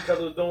knew what each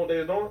other was doing what they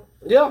was doing?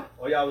 Yeah.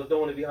 Or y'all was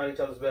doing it behind each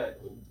other's back?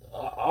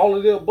 All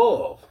of the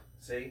above.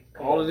 See?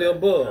 All of the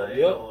above.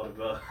 Yep. All of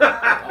the above.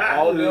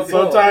 All of the above.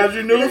 Sometimes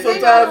you knew,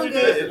 sometimes you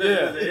didn't.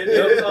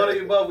 It's all of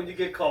the above when you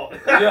get caught.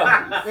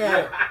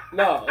 Yeah.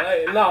 No,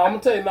 I'm gonna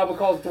tell you now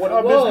because what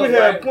it was. We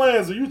had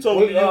plans, and you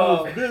told me you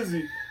was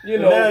busy.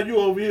 Now you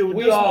over here with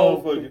this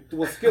motherfucker. We all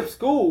would skip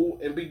school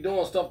and be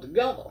doing stuff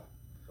together.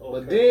 Okay.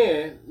 But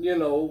then,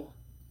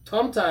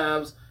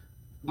 sometimes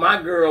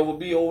my girl would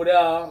be over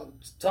there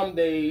some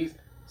days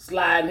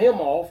sliding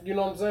him off. You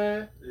know what I'm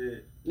saying? Yeah.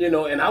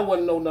 And I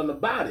wouldn't know nothing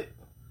about it.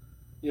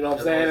 You know what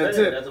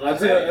I'm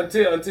saying?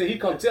 Until he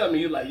come tell me,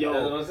 he like, yo,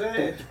 I wasn't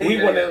at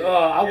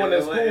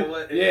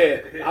school.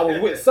 Yeah, I was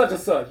with such and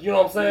such. You know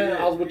what I'm saying?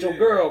 I was with your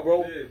girl,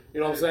 bro.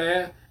 You know what I'm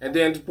saying? And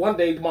then one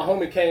day my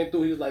homie came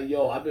through. He was like,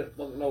 yo, I've been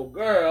fucking old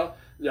girl.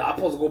 Yeah, I'm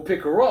supposed to go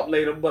pick her up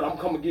later, but I'm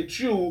coming to get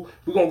you.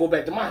 We're going to go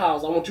back to my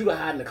house. I want you to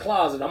hide in the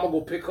closet. I'm going to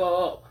go pick her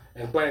up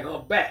and bring her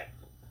back.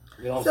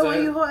 You know what I'm saying? So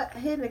when you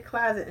hid in the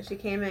closet and she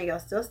came in, y'all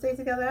still stayed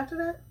together after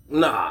that?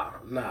 Nah.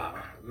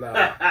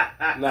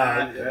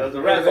 That was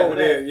a wrap over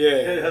there.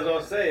 Yeah. That's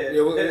what I'm saying.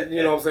 Yeah,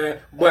 you know what I'm saying?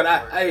 But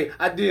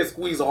I did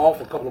squeeze her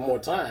off a couple more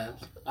times.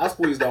 I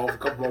squeezed her off a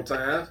couple more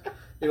times.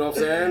 You know what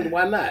I'm saying?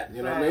 Why not?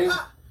 You know what I mean?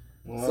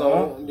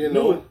 So,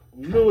 knew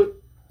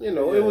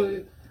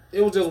it.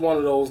 It was just one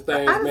of those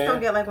things, I just don't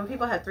get, like, when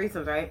people have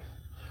threesomes, right?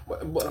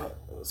 But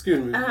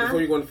excuse me,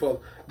 before you go any further.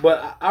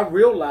 But I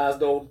realized,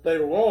 though,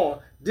 later on,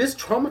 this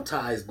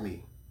traumatized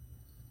me.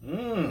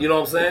 You know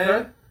what I'm saying?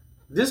 Okay.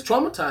 this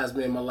traumatized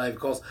me in my life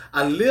because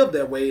I lived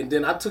that way, and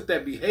then I took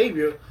that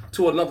behavior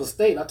to another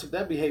state. I took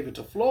that behavior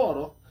to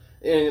Florida,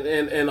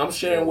 and I'm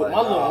sharing with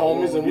my little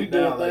homies, and we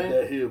doing things.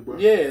 Like here,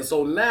 yeah,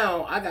 so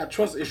now I got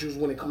trust issues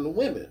when it comes to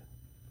women.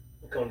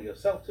 It comes to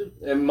yourself too.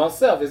 And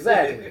myself,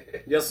 exactly.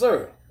 Yes,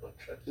 sir.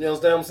 You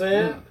understand what I'm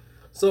saying? Mm.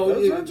 So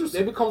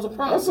it becomes a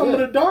problem. That's some of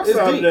the dark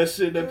side of that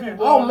shit that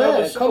people. Oh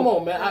man, come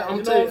on, man!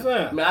 I'm telling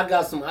you, man. I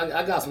got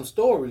some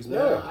stories, man.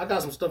 Yeah. I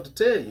got some stuff to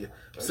tell you.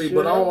 See,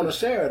 but I don't want to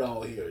share it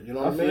all here. You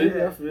know what I mean?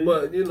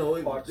 But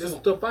there's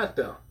stuff out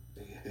there.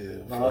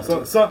 Yeah,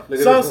 some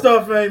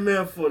stuff ain't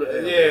meant for the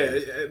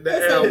airways. Yeah, the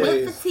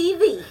airways. It's for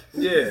TV.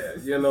 Yeah,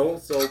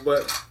 So,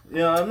 but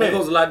I mean, it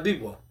goes a lot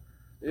deeper.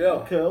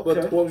 Yeah. Okay.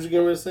 But what was you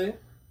getting ready to say?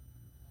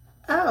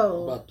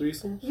 Oh. About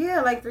threesomes?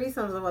 Yeah, like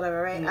threesomes or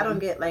whatever, right? Mm-hmm. I don't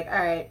get all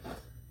right,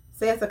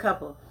 say it's a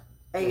couple,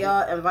 and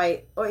y'all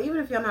invite, or even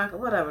if y'all not,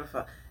 whatever,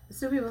 it's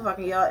two people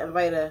fucking, y'all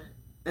invite a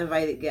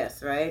invited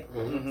guest, right?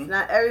 Mm-hmm. So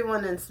not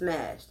everyone then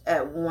smashed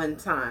at one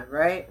time,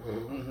 right?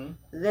 Mm-hmm.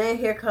 Then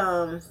here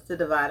comes to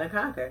divide and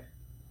conquer,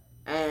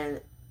 and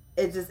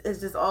it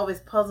just always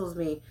puzzles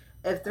me.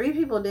 If three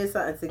people did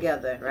something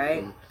together,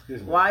 right?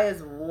 Mm-hmm. Why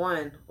is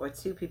one or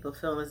two people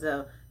feeling as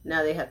though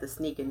now they have to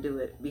sneak and do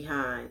it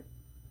behind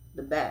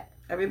the back?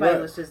 Everybody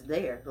was just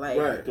there. Like,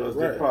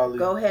 they probably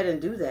go ahead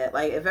and do that.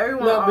 Like, if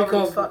everyone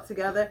already fucked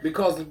together.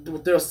 Because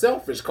they're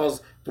selfish.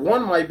 Because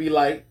one might be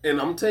like,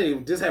 and I'm telling you,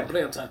 this happened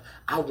plenty of time,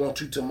 I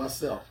want you to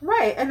myself.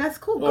 Right, and that's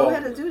cool. Go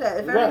ahead and do that.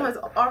 If everyone's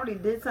already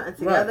did something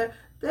together,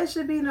 there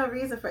should be no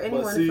reason for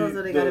anyone to feel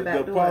that they got a back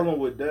door. The problem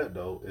with that,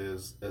 though,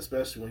 is,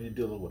 especially when you're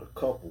dealing with a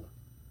couple,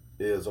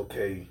 is,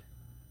 okay,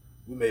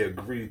 we may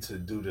agree to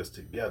do this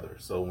together.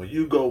 So when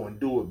you go and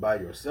do it by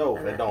yourself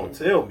and don't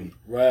tell me,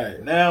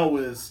 right? Now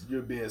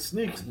you're being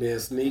sneaky. Being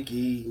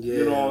sneaky, yeah.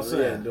 You know what I'm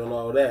saying? Yeah, doing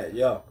all that,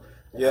 yeah.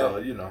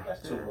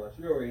 That's too much.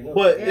 You already know.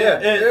 But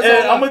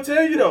and I'm gonna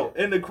tell you though,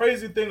 and the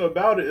crazy thing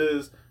about it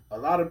is, a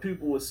lot of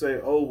people would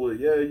say, "Oh, well,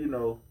 yeah,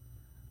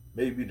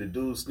 maybe the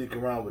dude sneak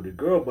around with the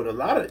girl," but a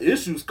lot of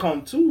issues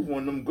come too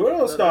when them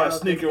girls start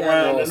sneaking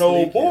around an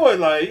old boy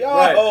like,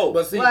 y'all.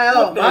 But see,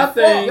 my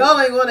thing, y'all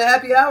ain't going to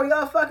happy hour.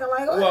 Y'all fucking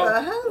like, what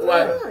the hell is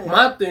going on?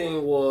 My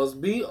thing was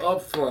be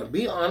upfront,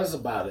 be honest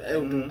about it.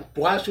 Mm-hmm.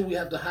 Why should we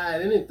have to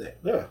hide anything?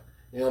 Yeah,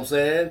 you know what I'm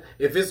saying.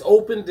 If it's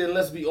open, then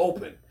let's be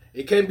open.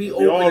 It can't be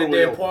open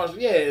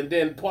and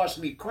then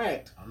partially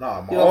cracked.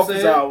 Nah, my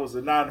office hours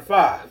are 9 to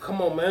 5.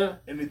 Come on, man.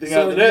 Anything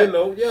after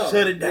that,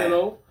 shut it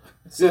down.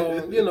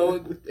 So,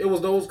 it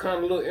was those kind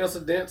of little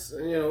incidents,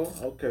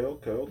 Okay.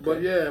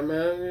 But yeah,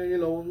 man, we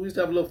used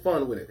to have a little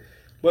fun with it.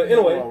 But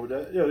anyway.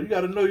 Yo, you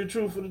got to know your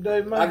truth for the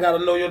day, man. I got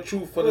to know your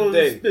truth for the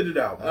day. Spit it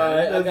out, man. All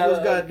right, I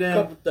got a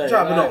couple things.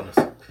 Drop it on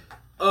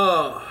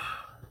us.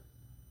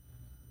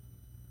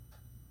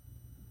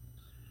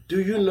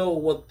 Do you know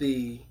what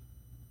the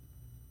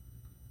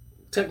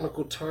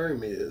technical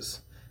term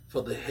is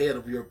for the head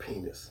of your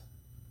penis?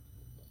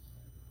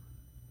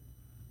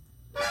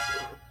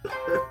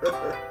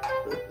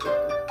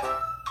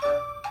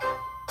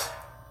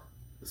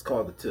 It's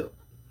called the tip.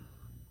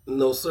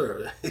 No,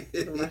 sir.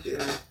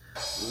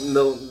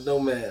 No,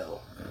 ma'am.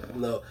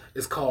 No,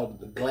 it's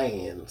called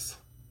glands.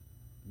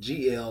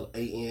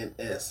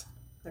 GLANS.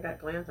 I got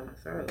glands on my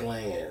throat.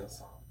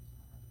 Glands.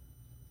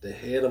 The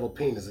head of a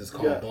penis is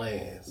called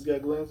glands. You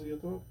got glands in your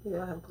throat?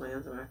 Yeah, I have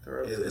glands in my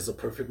throat. It's a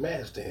perfect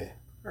match then.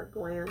 Or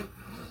glands.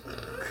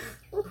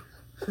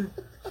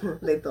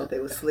 They thought they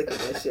was slick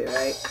with that shit,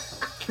 right?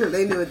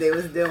 They knew what they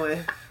was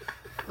doing.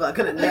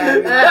 Fucking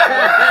anatomy.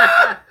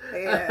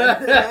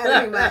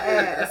 Anatomy my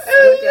ass.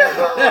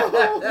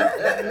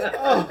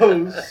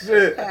 Oh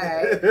shit.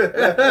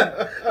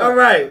 All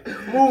right,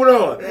 moving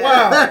on.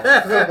 Wow.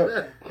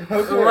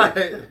 All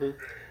right.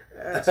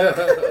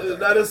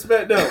 Not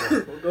expect that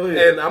one. Go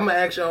ahead. And I'm gonna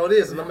ask y'all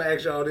this, in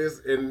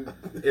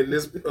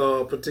this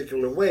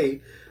particular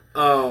way,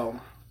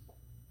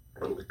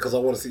 because I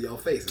want to see y'all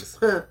faces.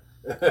 I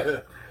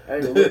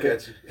ain't gonna look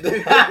at you.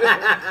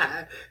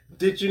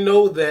 Did you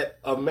know that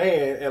a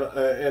man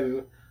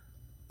and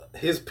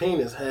his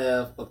penis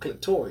have a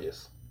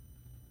clitoris?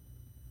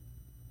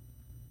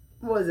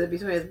 What is it,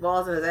 between his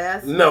balls and his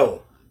ass?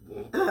 No.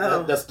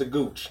 That's the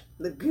gooch.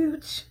 The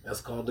gooch? That's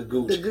called the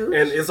gooch. The gooch?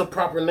 And it's a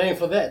proper name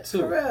for that, too.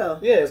 For real?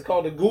 Yeah, it's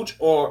called the gooch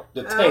or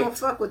the taint. I don't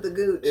fuck with the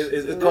gooch.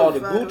 It's called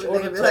the gooch or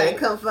the taint. Like,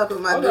 come fuck with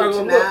my gooch.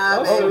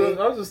 Nah, baby.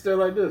 I'll just stay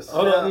like this.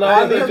 Hold on. No,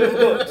 I need you to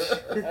look.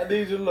 I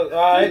need you to look.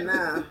 All right?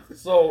 Nah.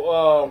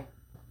 So,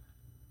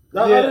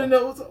 I didn't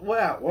know.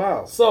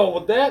 Wow. So,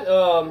 with that,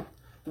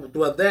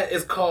 that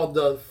is called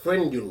the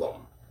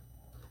frenulum.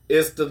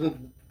 It's the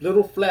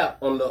little flap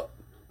on the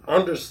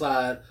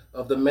underside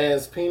of the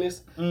man's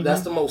penis,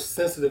 that's the most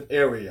sensitive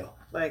area.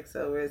 Like,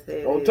 so where his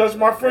head Don't is. touch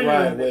my frenulum.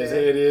 Right, where his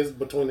head is,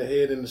 between the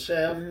head and the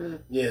shaft.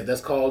 Yeah, that's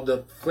called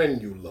the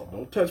frenulum.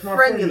 Don't touch my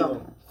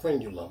Frenulum.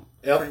 Frenulum.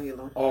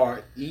 Frenulum.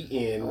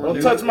 F-R-E-N.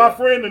 Don't touch my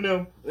friend in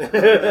them. Don't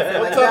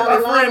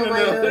touch my friend in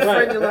them.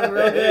 Frenulum,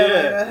 real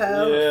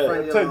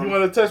good. Yeah. You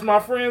want to touch my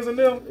friends in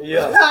them?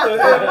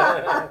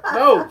 Yeah.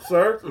 No,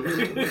 sir.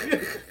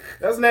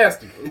 That's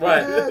nasty.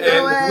 Right.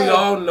 And we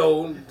all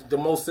know the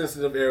most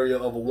sensitive area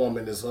of a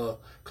woman is her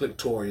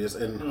clitoris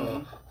and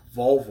her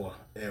vulva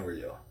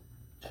area.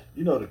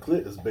 You know, the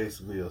clit is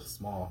basically a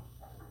small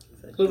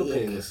little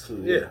penis.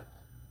 Yeah.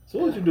 So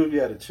what would you do if you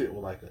had a chick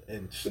with like an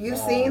inch? You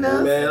seen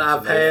them? Man,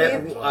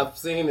 I've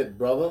seen it,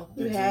 brother.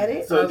 You had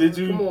it? So did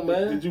you? Come on,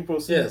 man. Did you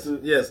proceed?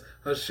 Yes.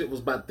 Her shit was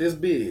about this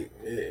big.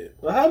 Yeah.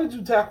 Well, how did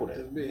you tackle that?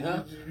 This big,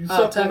 huh? You I'll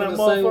sucked on tackle that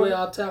the same way motherfucker?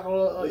 I'll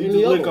tackle You any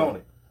just other lick one. on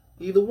it.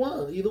 Either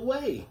one, either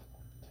way.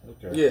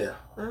 Okay. Yeah.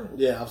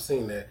 Yeah, I've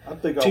seen that. I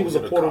think She I was a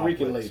get Puerto complex,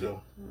 Rican lady.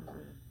 so.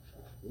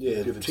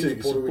 Yeah, Get the she was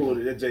chick, Puerto she pulled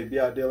Rican. it, that JB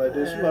out there like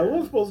this. She's like, what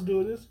am I supposed to do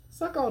with this?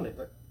 Suck on it.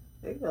 Like,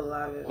 They gonna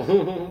love it.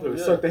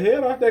 yeah. Suck the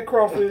head off that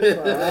crawfish.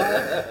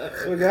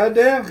 So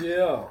goddamn.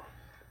 Yeah.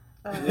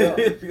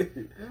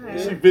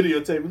 She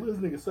videotaped me. This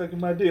nigga sucking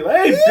my dick.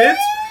 Like, hey, bitch.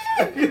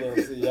 Yeah,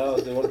 see, y'all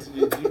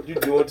you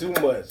doing too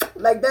much.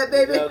 Like that,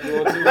 baby? Y'all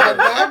doing too Like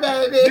much.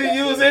 that, baby? You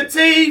using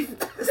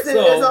teeth. Sitting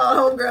there,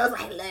 all homegirls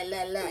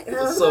like,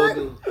 la.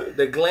 So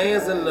the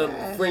glands in the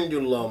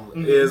frenulum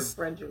is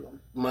Frenulum.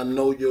 my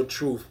know your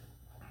truth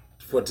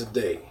for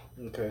today.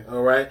 Okay.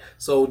 All right.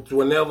 So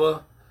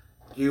whenever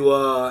you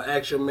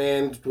ask your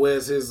man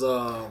where's his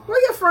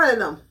Where your friend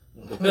them?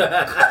 I'm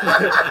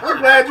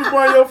glad you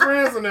brought your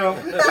friends in there.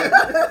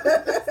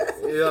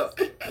 yeah,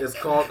 it's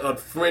called a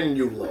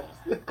frenulum.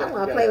 I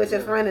want to play with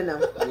your friend in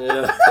them.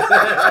 Yeah.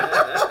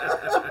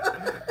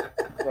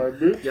 Right,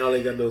 bitch. Y'all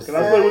ain't got no Can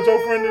I play with your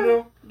friend in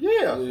there?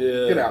 Yeah.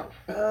 Yeah. Get out.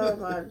 Oh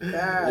my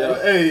god.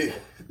 Yeah. Hey,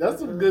 that's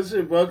some good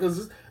shit, bro.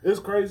 Cause it's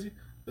crazy.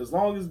 As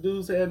long as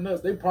dudes had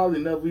nuts, they probably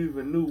never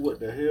even knew what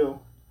the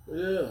hell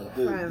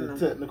the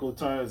technical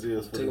terms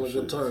is for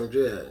technical terms.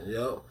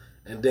 Yeah.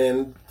 And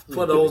then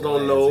for those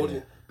don't know,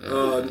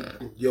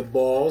 your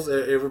balls.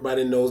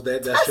 Everybody knows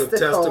that. That's your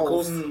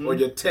testicles or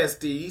your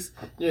testes.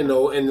 You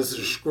know, and this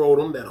is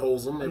scrotum that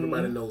holds them.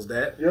 Everybody knows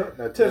that. Yep.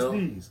 Now test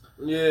these.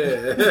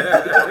 Yeah.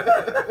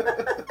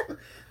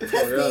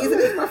 Testes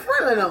is my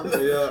friend in them.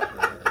 Yeah.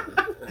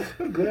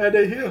 I'm glad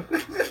they're here.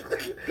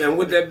 And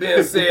with that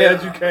being said,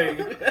 glad you came.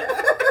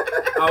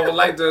 I would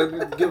like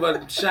to give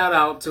a shout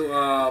out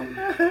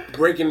to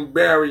Breaking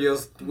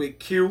Barriers with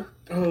Q.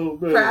 Oh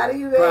man. Proud of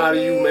you, baby. Proud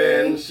of you,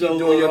 man. She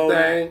doing your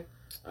thing.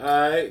 All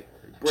right.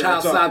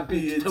 Shout out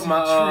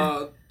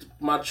to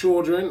my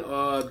children,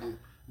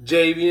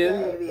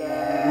 Javian,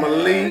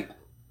 Malik.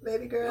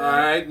 Baby girl. All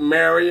right,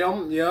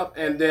 Miriam. Yep.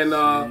 And then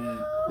my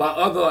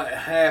other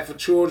half of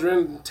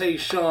children,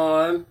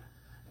 Tayshawn,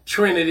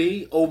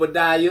 Trinity,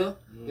 Obadiah.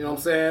 You know what I'm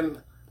saying?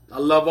 I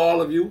love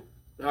all of you.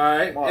 All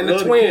right. And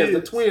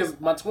the twins,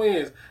 my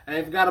twins. I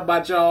ain't forgot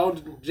about y'all,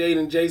 Jade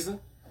and Jason.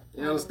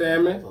 You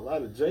understand me? There's a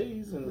lot of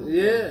J's and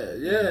Yeah.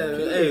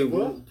 Hey,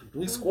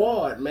 we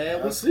squad,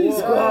 man. We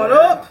squad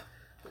up.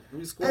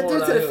 We squad. And due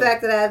to the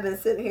fact that I've been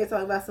sitting here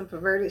talking about some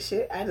perverted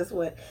shit, I just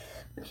went,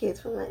 my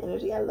kids for my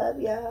energy. I love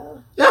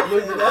y'all.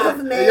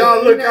 Hey,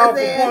 y'all look out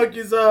for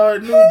Punky's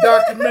new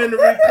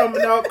documentary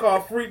coming out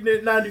called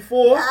Freaknik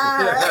 94.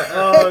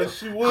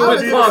 She will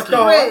be the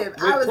star. I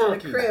was in the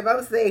crib. I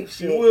was safe.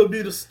 She will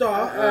be the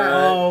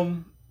star.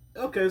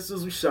 Okay,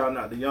 since we shouting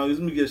out the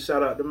youngest, let me get a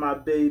shout out to my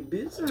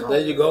babies. There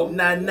you go.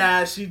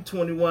 Nah, she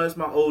 21. It's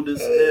my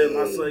oldest. And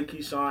my son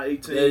Keyshawn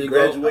 18. There you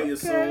graduating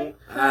soon.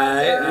 All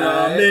right. You know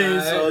what I mean?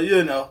 So,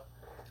 you know.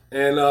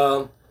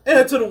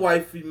 And to the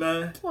wifey,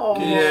 man. Aww.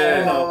 Yeah.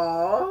 You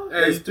know.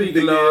 Hey,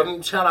 speaking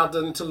of, shout out to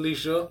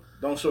Talisha.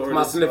 Don't show her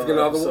my this, significant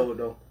other episode,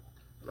 though.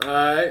 All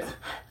right.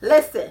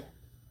 Listen.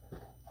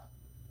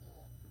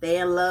 They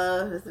in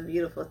love. It's a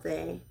beautiful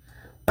thing.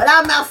 But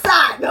I'm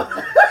outside. No.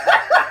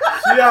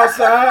 She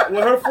outside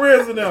with her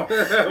friends in them.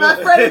 My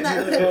friend in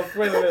them. Her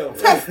friend in them.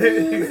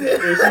 Testes.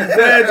 She's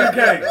glad you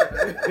came.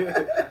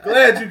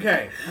 Glad you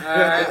came. All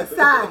right.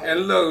 Outside.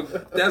 And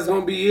look, that's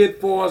going to be it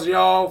for us,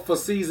 y'all, for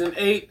season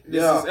 8.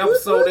 This is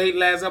episode 8,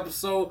 last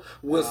episode.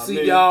 We'll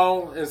see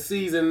y'all in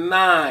season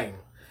 9.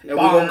 And we're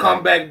going to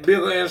come back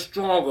bigger and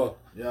stronger.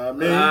 Yeah, I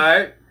mean. All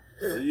right.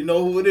 You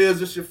know who it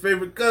is. It's your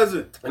favorite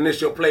cousin. And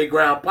it's your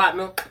playground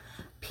partner.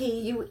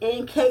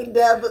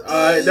 PUNKW.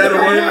 Alright, that'll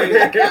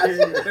work.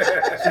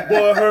 She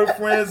brought her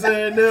friends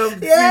in them.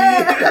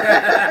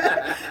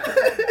 Yeah.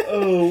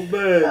 Oh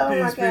man, Oh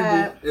peace, my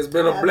God. people. It's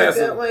been a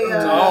blessing. Have a good one,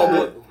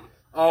 y'all.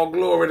 All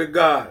glory to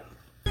God.